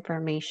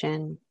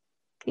information,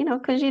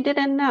 because you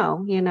didn't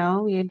know,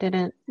 you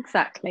didn't,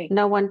 exactly.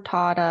 no one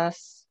taught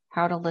us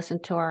how to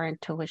listen to our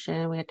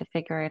intuition. We had to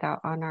figure it out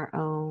on our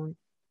own.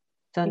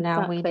 So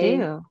now we Exactly.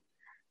 do.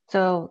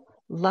 So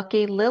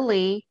lucky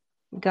Lily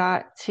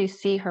got to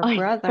see her I know.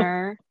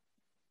 brother,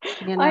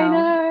 I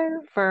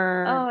know.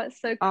 for Oh,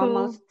 it's so cool.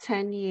 almost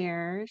 10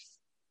 years.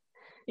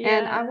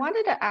 And I Yeah.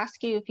 wanted to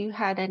ask you if you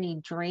had any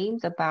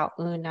dreams about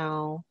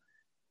Uno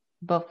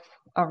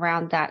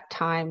around that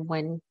time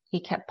when he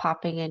kept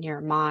popping in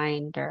your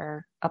mind,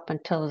 or up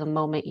until the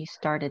moment you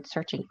started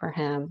searching for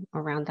him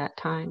around that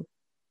time.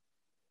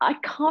 I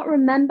can't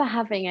remember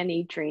having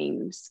any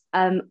dreams.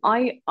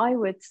 I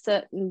would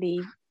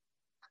certainly,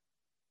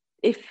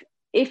 if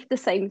the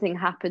same thing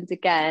happened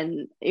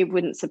again, it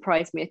wouldn't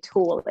surprise me at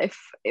all if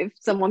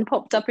someone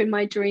popped up in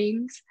my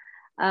dreams.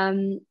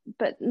 Um,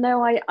 but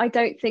no, I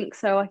don't think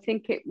so. I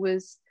think it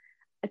was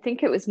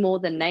more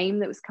the name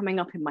that was coming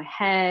up in my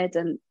head,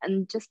 and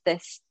just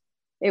this.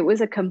 It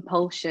was a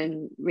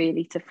compulsion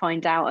really to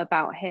find out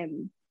about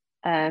him.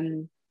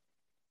 Um,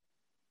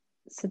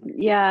 so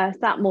yeah,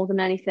 that more than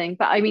anything.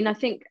 But I mean, I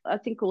think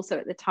also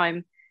at the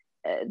time,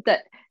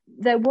 that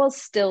there was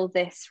still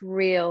this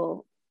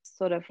real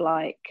sort of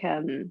like,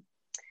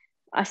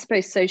 I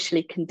suppose,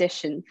 socially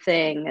conditioned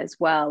thing as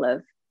well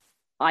of,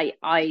 I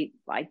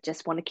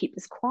just want to keep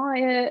this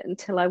quiet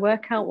until I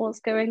work out what's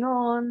going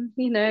on,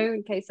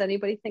 in case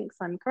anybody thinks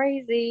I'm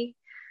crazy.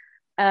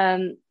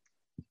 um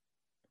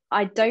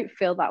I don't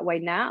feel that way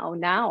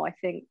now. I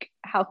think,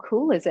 how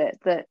cool is it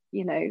that,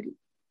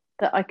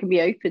 that I can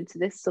be open to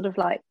this sort of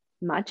like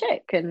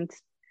magic, and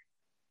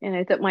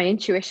that my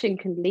intuition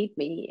can lead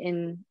me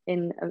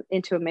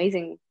into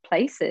amazing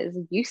places,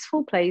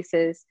 useful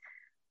places.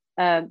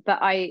 But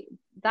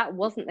that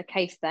wasn't the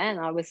case then.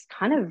 I was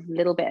kind of a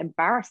little bit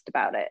embarrassed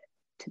about it,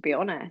 to be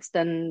honest,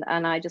 and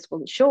I just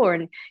wasn't sure.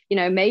 And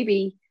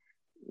maybe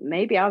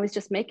I was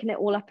just making it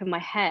all up in my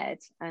head.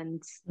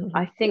 And Mhm.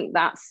 I think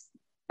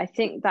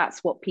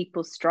that's what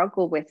people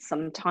struggle with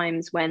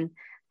sometimes when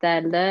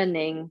they're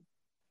learning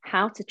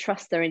how to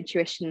trust their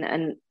intuition,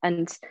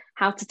 and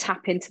how to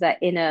tap into their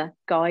inner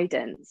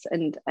guidance,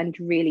 and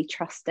really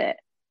trust it.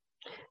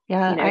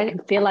 Yeah, It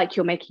can feel like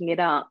you're making it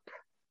up.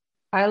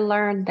 I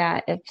learned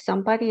that if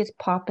somebody is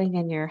popping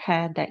in your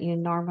head that you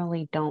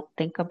normally don't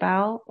think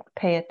about,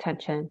 pay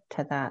attention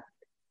to that,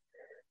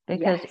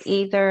 because Yes.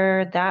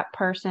 either that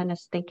person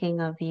is thinking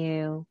of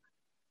you,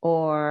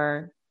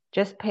 or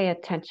just pay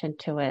attention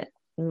to it.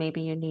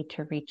 Maybe you need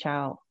to reach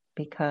out,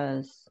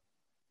 because,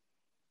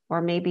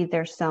 or maybe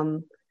there's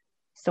some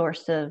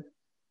source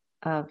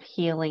of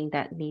healing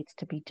that needs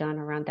to be done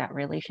around that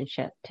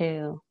relationship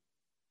too.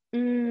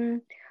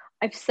 Mm,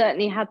 I've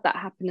certainly had that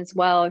happen as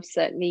well. I've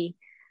certainly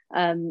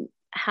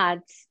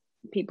had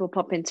people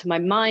pop into my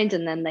mind,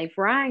 and then they've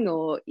rang,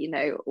 or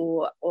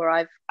or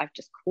I've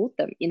just called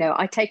them.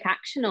 I take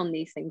action on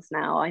these things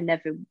now I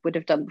never would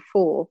have done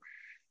before,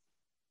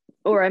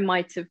 or I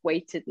might have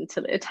waited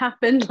until it had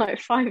happened like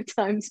 5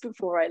 times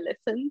before I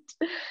listened.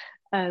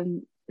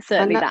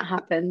 Certainly Ano- that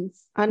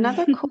happens.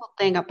 Another cool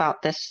thing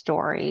about this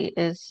story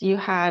is you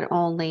had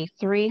only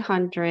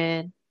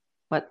 300,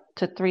 what,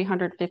 to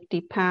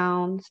 350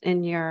 pounds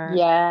in your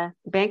Yeah,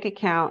 bank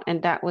account,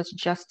 and that was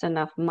just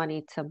enough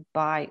money to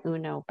buy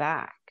Uno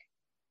back.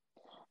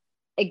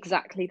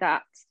 exactly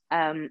that.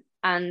 And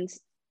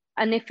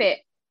if it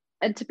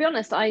and to be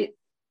honest, I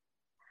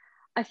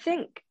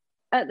think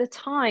at the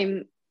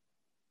time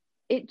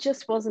it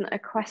just wasn't a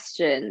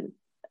question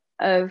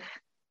of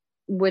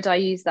would I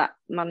use that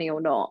money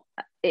or not.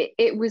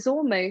 It was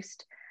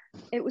almost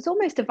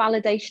a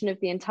validation of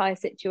the entire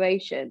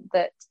situation,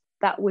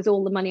 that was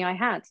all the money I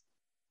had,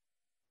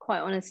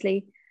 quite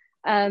honestly.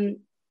 Um,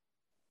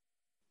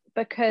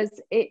 because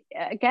it,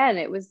 again,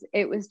 it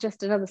was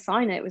just another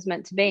sign it was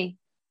meant to be.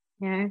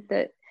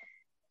 that.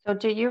 So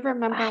do you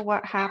remember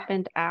what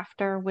happened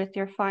after with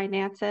your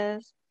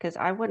finances? Because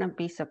I wouldn't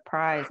be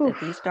surprised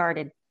if you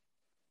started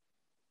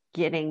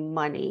getting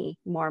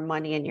more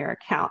money in your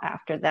account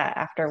after that,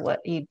 after what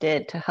you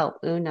did to help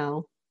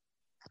Uno.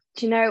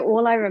 Do you know,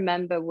 all I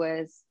remember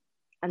was,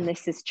 and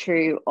this is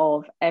true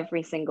of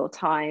every single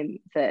time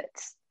that,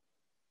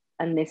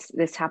 and this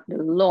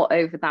happened a lot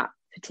over that,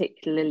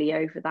 particularly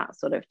over that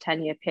sort of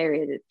 10-year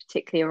period,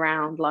 particularly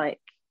around like,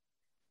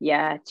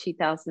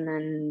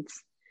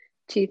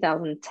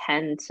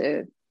 2010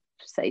 to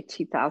say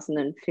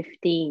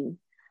 2015,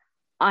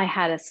 I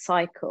had a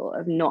cycle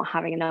of not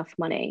having enough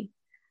money.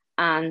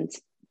 And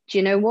do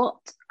you know what?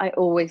 I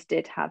always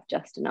did have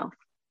just enough.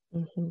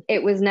 Mm-hmm.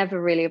 It was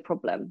never really a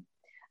problem.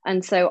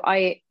 And so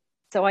I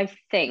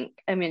think,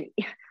 I mean,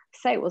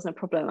 say it wasn't a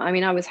problem. I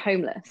mean, I was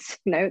homeless,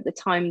 at the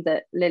time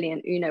that Lily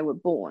and Uno were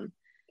born.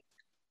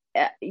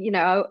 I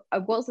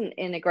wasn't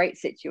in a great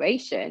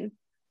situation,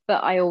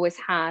 but I always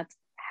had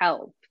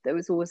help. There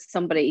was always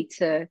somebody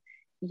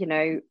you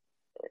know,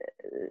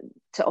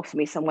 to offer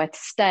me somewhere to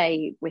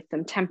stay with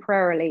them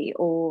temporarily,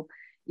 or,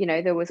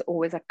 there was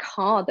always a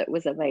car that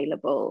was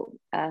available.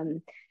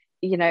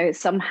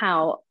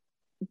 Somehow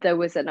there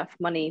was enough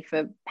money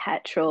for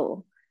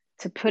petrol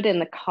to put in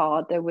the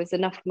car. There was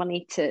enough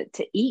money to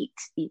eat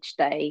each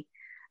day.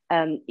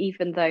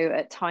 Even though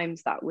at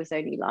times that was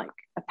only like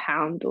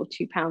 £1 or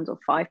 £2 or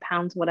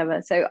 £5,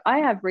 whatever. So I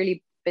have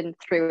really been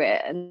through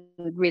it, and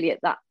really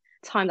at that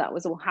time that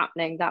was all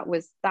happening, that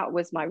was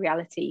my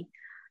reality.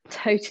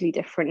 Totally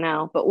different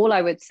now. But all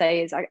I would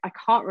say is I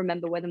can't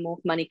remember whether more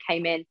money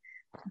came in,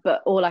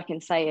 but all I can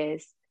say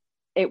is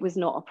it was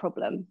not a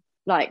problem.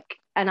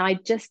 And I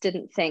just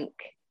didn't think,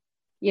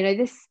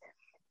 this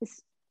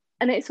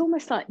and it's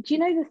almost like, do you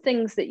know the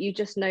things that you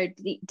just know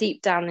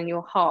deep down in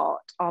your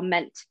heart are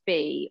meant to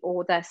be,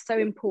 or they're so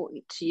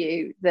important to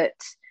you that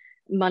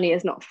money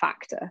is not a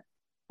factor?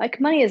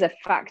 Like, money is a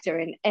factor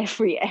in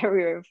every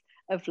area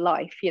of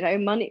life.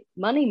 Money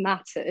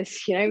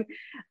matters.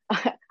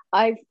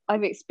 I've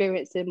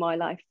experienced in my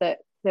life that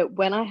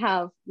when I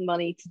have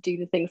money to do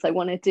the things I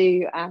want to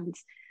do, and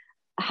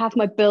I have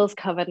my bills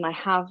covered, and I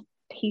have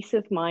peace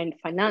of mind,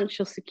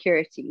 financial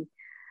security,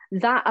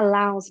 that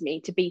allows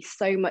me to be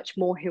so much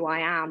more who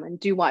I am and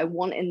do what I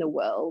want in the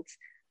world.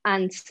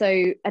 And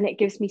it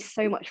gives me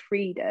so much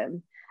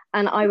freedom.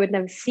 And I would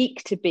never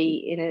seek to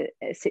be in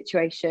a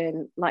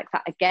situation like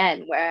that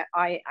again, where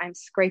I'm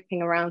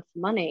scraping around for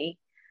money.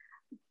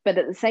 But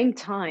at the same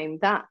time,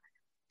 that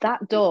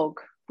dog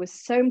was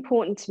so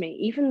important to me,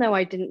 even though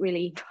I didn't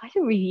really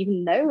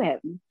even know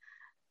him.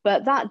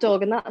 But that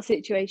dog and that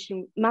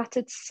situation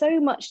mattered so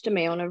much to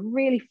me on a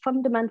really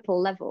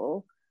fundamental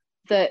level,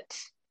 that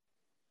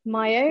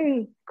my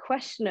own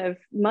question of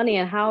money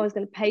and how I was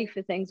going to pay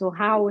for things, or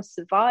how I was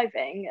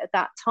surviving at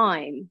that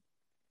time,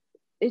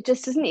 it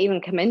just doesn't even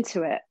come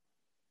into it.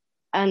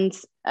 And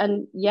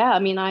yeah, I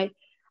mean, I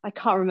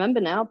can't remember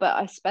now, but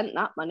I spent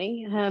that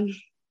money. Do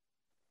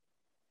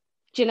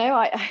you know,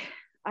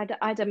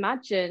 I'd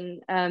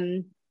imagine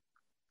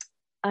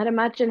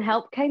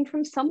help came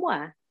from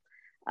somewhere.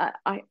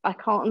 I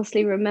can't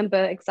honestly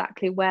remember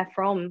exactly where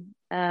from,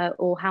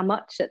 or how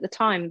much at the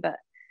time, but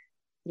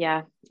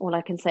yeah, all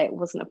I can say, it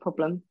wasn't a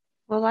problem.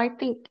 Well, I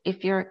think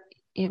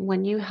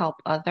when you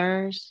help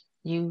others,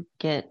 you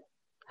get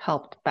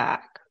helped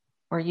back,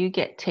 or you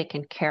get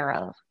taken care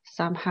of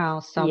somehow,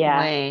 some Yeah.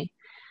 way.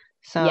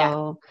 Yeah.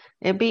 So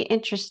it'd be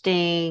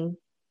interesting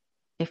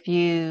if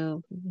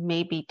you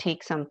maybe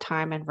take some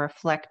time and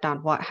reflect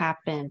on what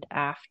happened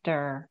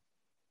after.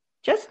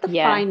 Just the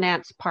Yeah.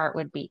 finance part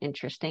would be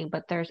interesting,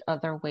 but there's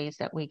other ways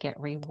that we get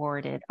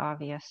rewarded,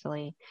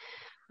 obviously.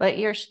 But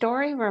your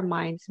story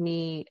reminds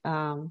me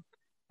of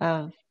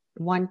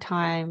one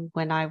time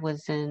when I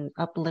was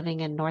up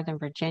living in Northern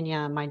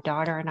Virginia. My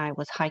daughter and I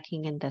was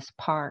hiking in this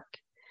park,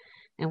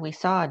 and we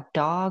saw a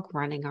dog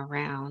running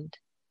around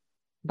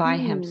by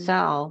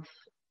himself,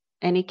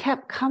 and he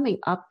kept coming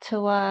up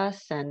to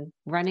us and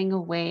running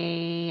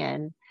away.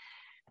 And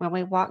when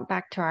we walked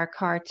back to our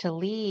car to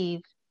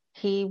leave,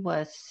 he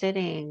was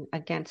sitting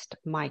against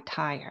my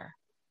tire.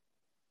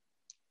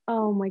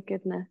 Oh my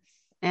goodness.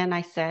 And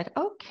I said,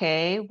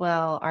 okay,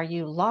 well, are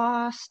you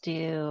lost? Do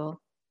you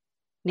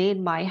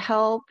need my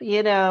help?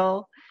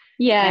 Yeah. And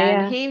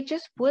Yeah. he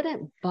just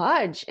wouldn't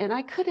budge. And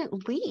I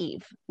couldn't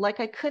leave. Like,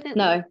 I couldn't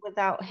No. leave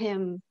without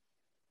him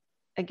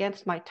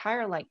against my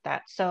tire like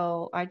that.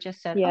 So I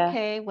just said, Yeah.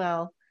 okay,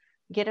 well,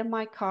 get in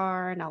my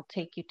car and I'll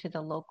take you to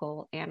the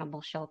local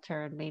animal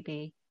shelter, and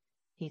maybe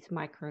he's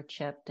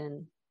microchipped.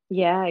 And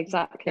Yeah, so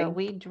exactly.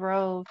 we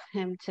drove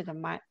him to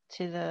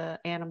the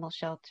animal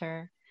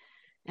shelter.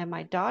 And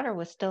my daughter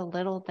was still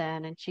little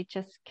then, and she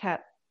just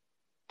kept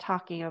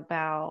talking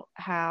about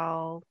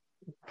how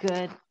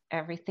good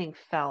everything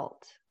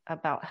felt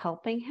about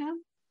helping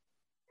him.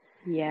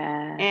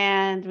 Yeah.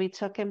 And we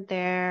took him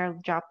there,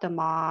 dropped him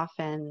off,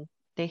 and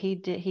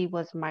he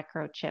was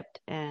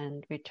microchipped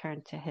and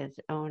returned to his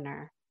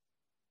owner.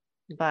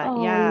 But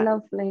Oh, yeah,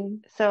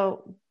 lovely.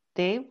 so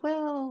they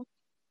will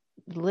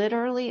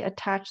literally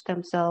attach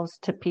themselves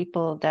to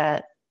people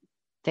that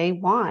they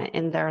want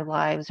in their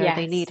lives or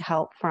they need Yes.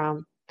 help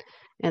from.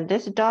 And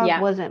this dog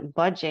Yeah. wasn't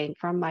budging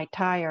from my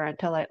tire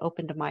until I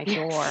opened my Yes.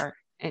 door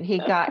and he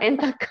got in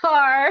the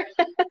car.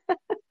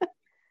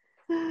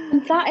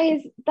 And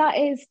that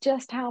is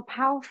just how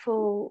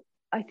powerful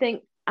I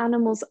think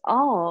animals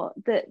are,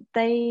 that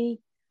they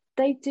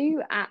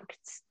do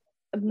act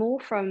more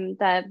from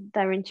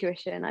their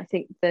intuition, I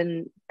think,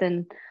 than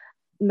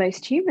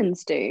most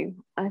humans do.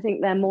 I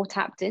think they're more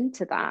tapped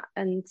into that,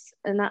 and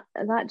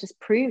that just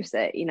proves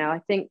it. I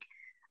think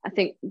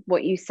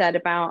what you said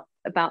about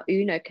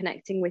Uno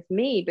connecting with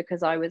me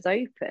because I was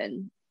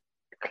open,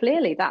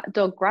 clearly that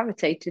dog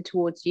gravitated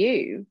towards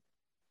you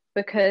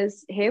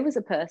because here was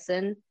a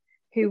person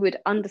who would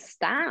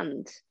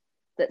understand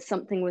that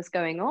something was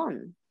going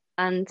on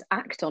and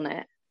act on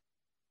it.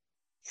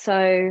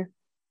 So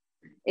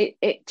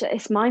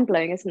it's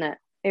mind-blowing, isn't it?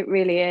 It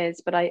really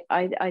is. But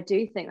I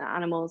do think that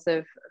animals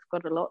have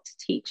got a lot to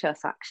teach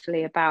us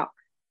actually about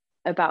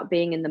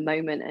being in the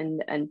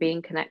moment and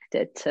being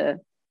connected to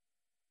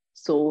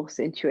source,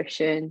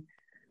 intuition,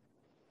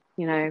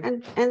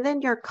 And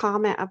then your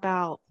comment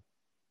about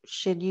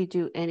should you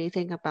do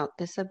anything about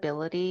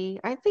disability?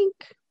 I think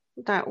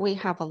that we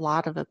have a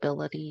lot of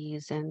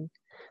abilities and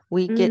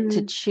we get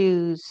to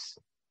choose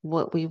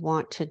what we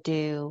want to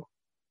do.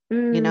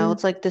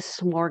 It's like this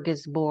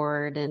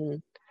smorgasbord,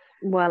 and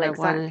well,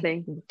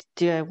 exactly.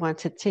 do I want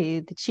to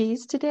do the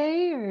cheese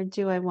today or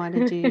do I want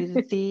to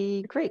do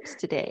the grapes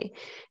today?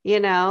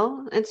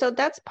 And so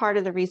that's part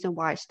of the reason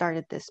why I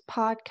started this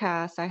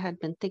podcast. I had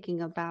been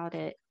thinking about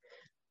it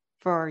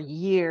for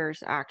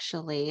years,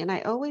 actually. And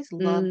I always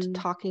loved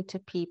talking to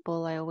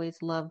people. I always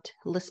loved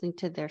listening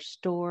to their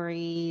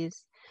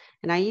stories.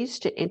 And I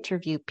used to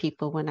interview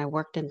people when I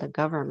worked in the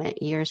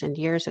government years and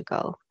years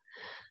ago.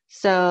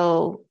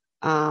 So,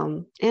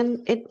 I'm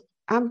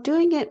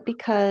doing it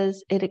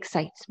because it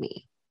excites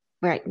me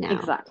right now.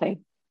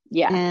 Exactly.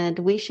 Yeah. And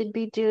we should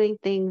be doing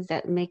things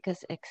that make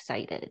us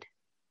excited.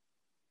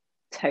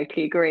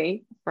 Totally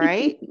agree.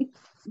 Right?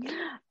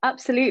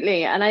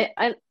 Absolutely. And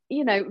I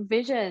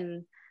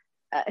vision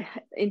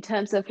in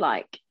terms of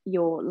like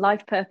your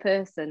life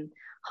purpose and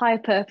higher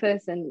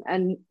purpose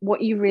and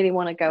what you really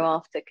want to go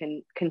after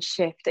can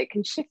shift. It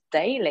can shift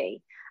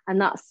daily. And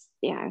that's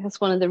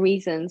one of the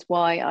reasons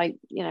why I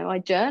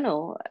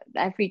journal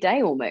every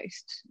day,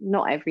 almost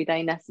not every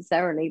day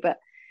necessarily, but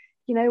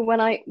when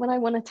I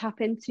want to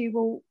tap into,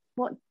 well,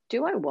 what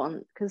do I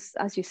want? Because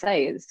as you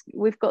say,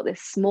 we've got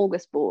this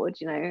smorgasbord,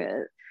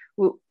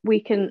 we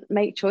can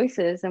make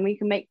choices and we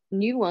can make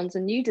new ones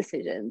and new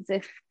decisions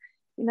if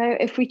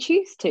we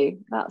choose to.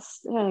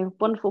 That's a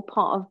wonderful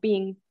part of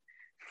being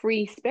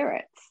free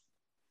spirits.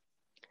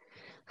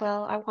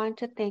 Well, I want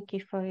to thank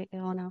you for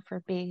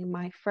being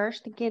my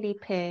first guinea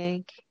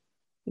pig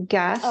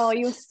guest. Oh,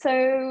 you're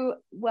so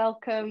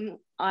welcome.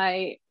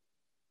 I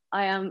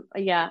am.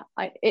 Yeah.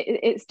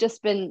 It's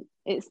just been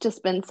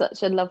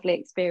such a lovely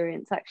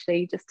experience,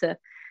 actually, just to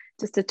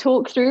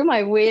talk through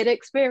my weird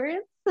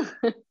experience.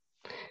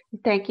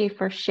 Thank you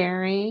for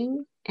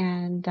sharing,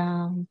 and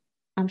I'm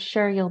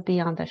sure you'll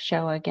be on the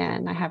show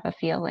again. I have a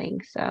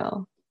feeling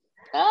so.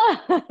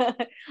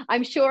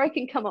 I'm sure I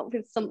can come up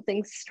with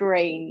something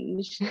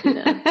strange.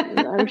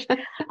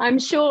 I'm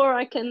sure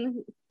I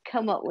can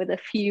come up with a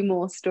few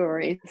more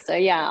stories. So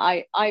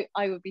yeah, I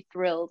would be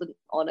thrilled and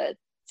honored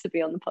to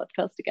be on the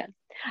podcast again.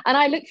 And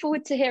I look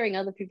forward to hearing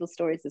other people's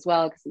stories as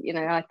well, because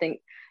I think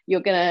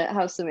you're gonna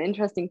have some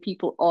interesting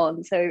people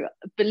on. So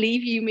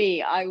believe you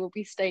me, I will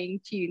be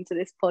staying tuned to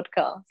this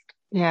podcast.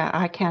 Yeah,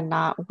 I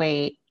cannot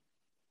wait.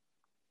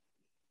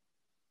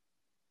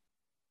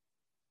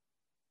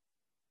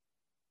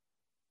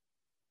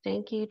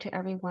 Thank you to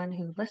everyone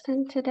who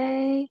listened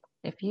today.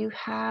 If you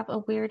have a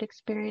weird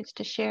experience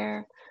to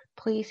share,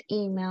 please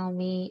email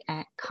me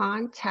at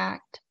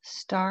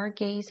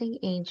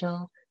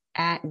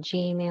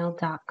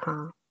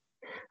contactstargazingangel@gmail.com.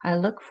 I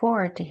look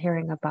forward to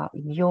hearing about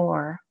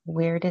your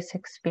weirdest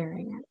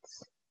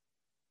experience.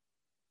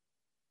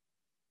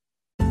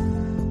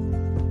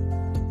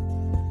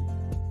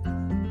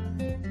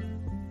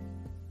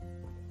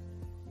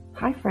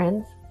 Hi,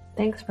 friends.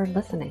 Thanks for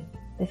listening.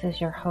 This is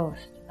your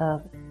host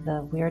of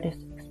the Weirdest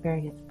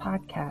Experience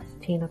podcast,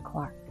 Tina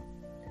Clark.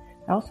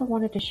 I also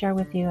wanted to share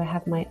with you I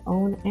have my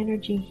own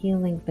energy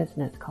healing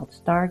business called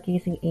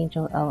Stargazing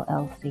Angel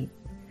LLC.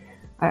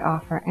 I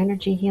offer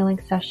energy healing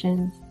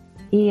sessions,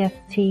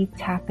 EFT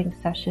tapping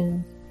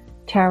sessions,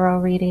 tarot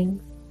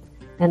readings,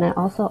 and I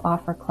also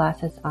offer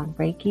classes on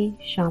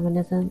Reiki,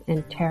 shamanism,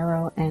 and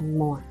tarot and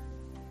more.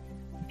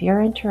 If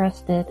you're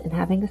interested in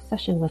having a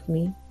session with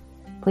me,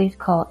 please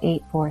call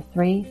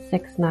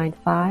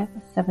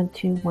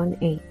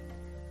 843-695-7218,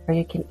 or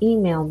you can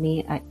email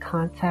me at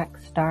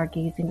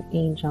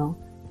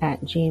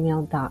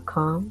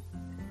contactstargazingangel@gmail.com.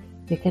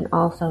 You can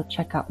also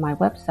check out my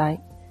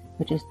website,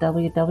 which is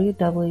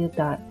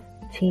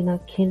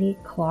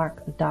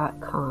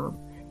www.tinakinneyclarke.com.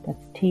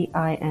 That's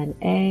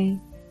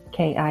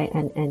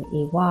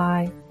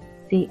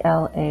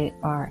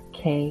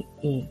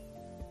TINAKINNEYCLARKE.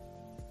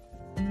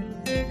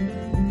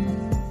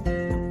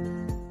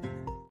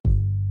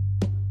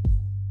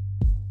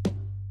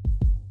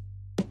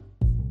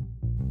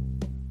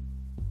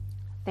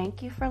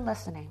 Thank you for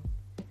listening.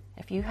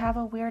 If you have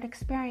a weird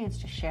experience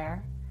to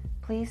share,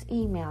 please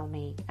email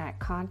me at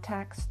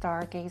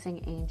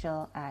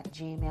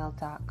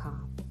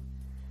contactstargazingangel@gmail.com.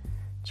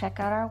 Check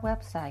out our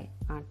website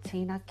on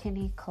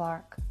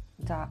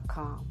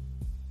tinakinneyclark.com.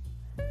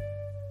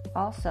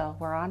 Also,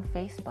 we're on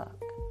Facebook,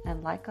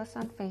 and like us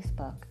on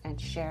Facebook and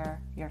share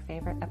your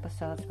favorite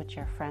episodes with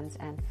your friends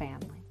and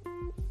family.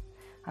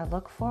 I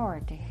look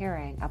forward to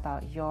hearing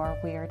about your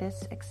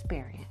weirdest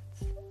experience.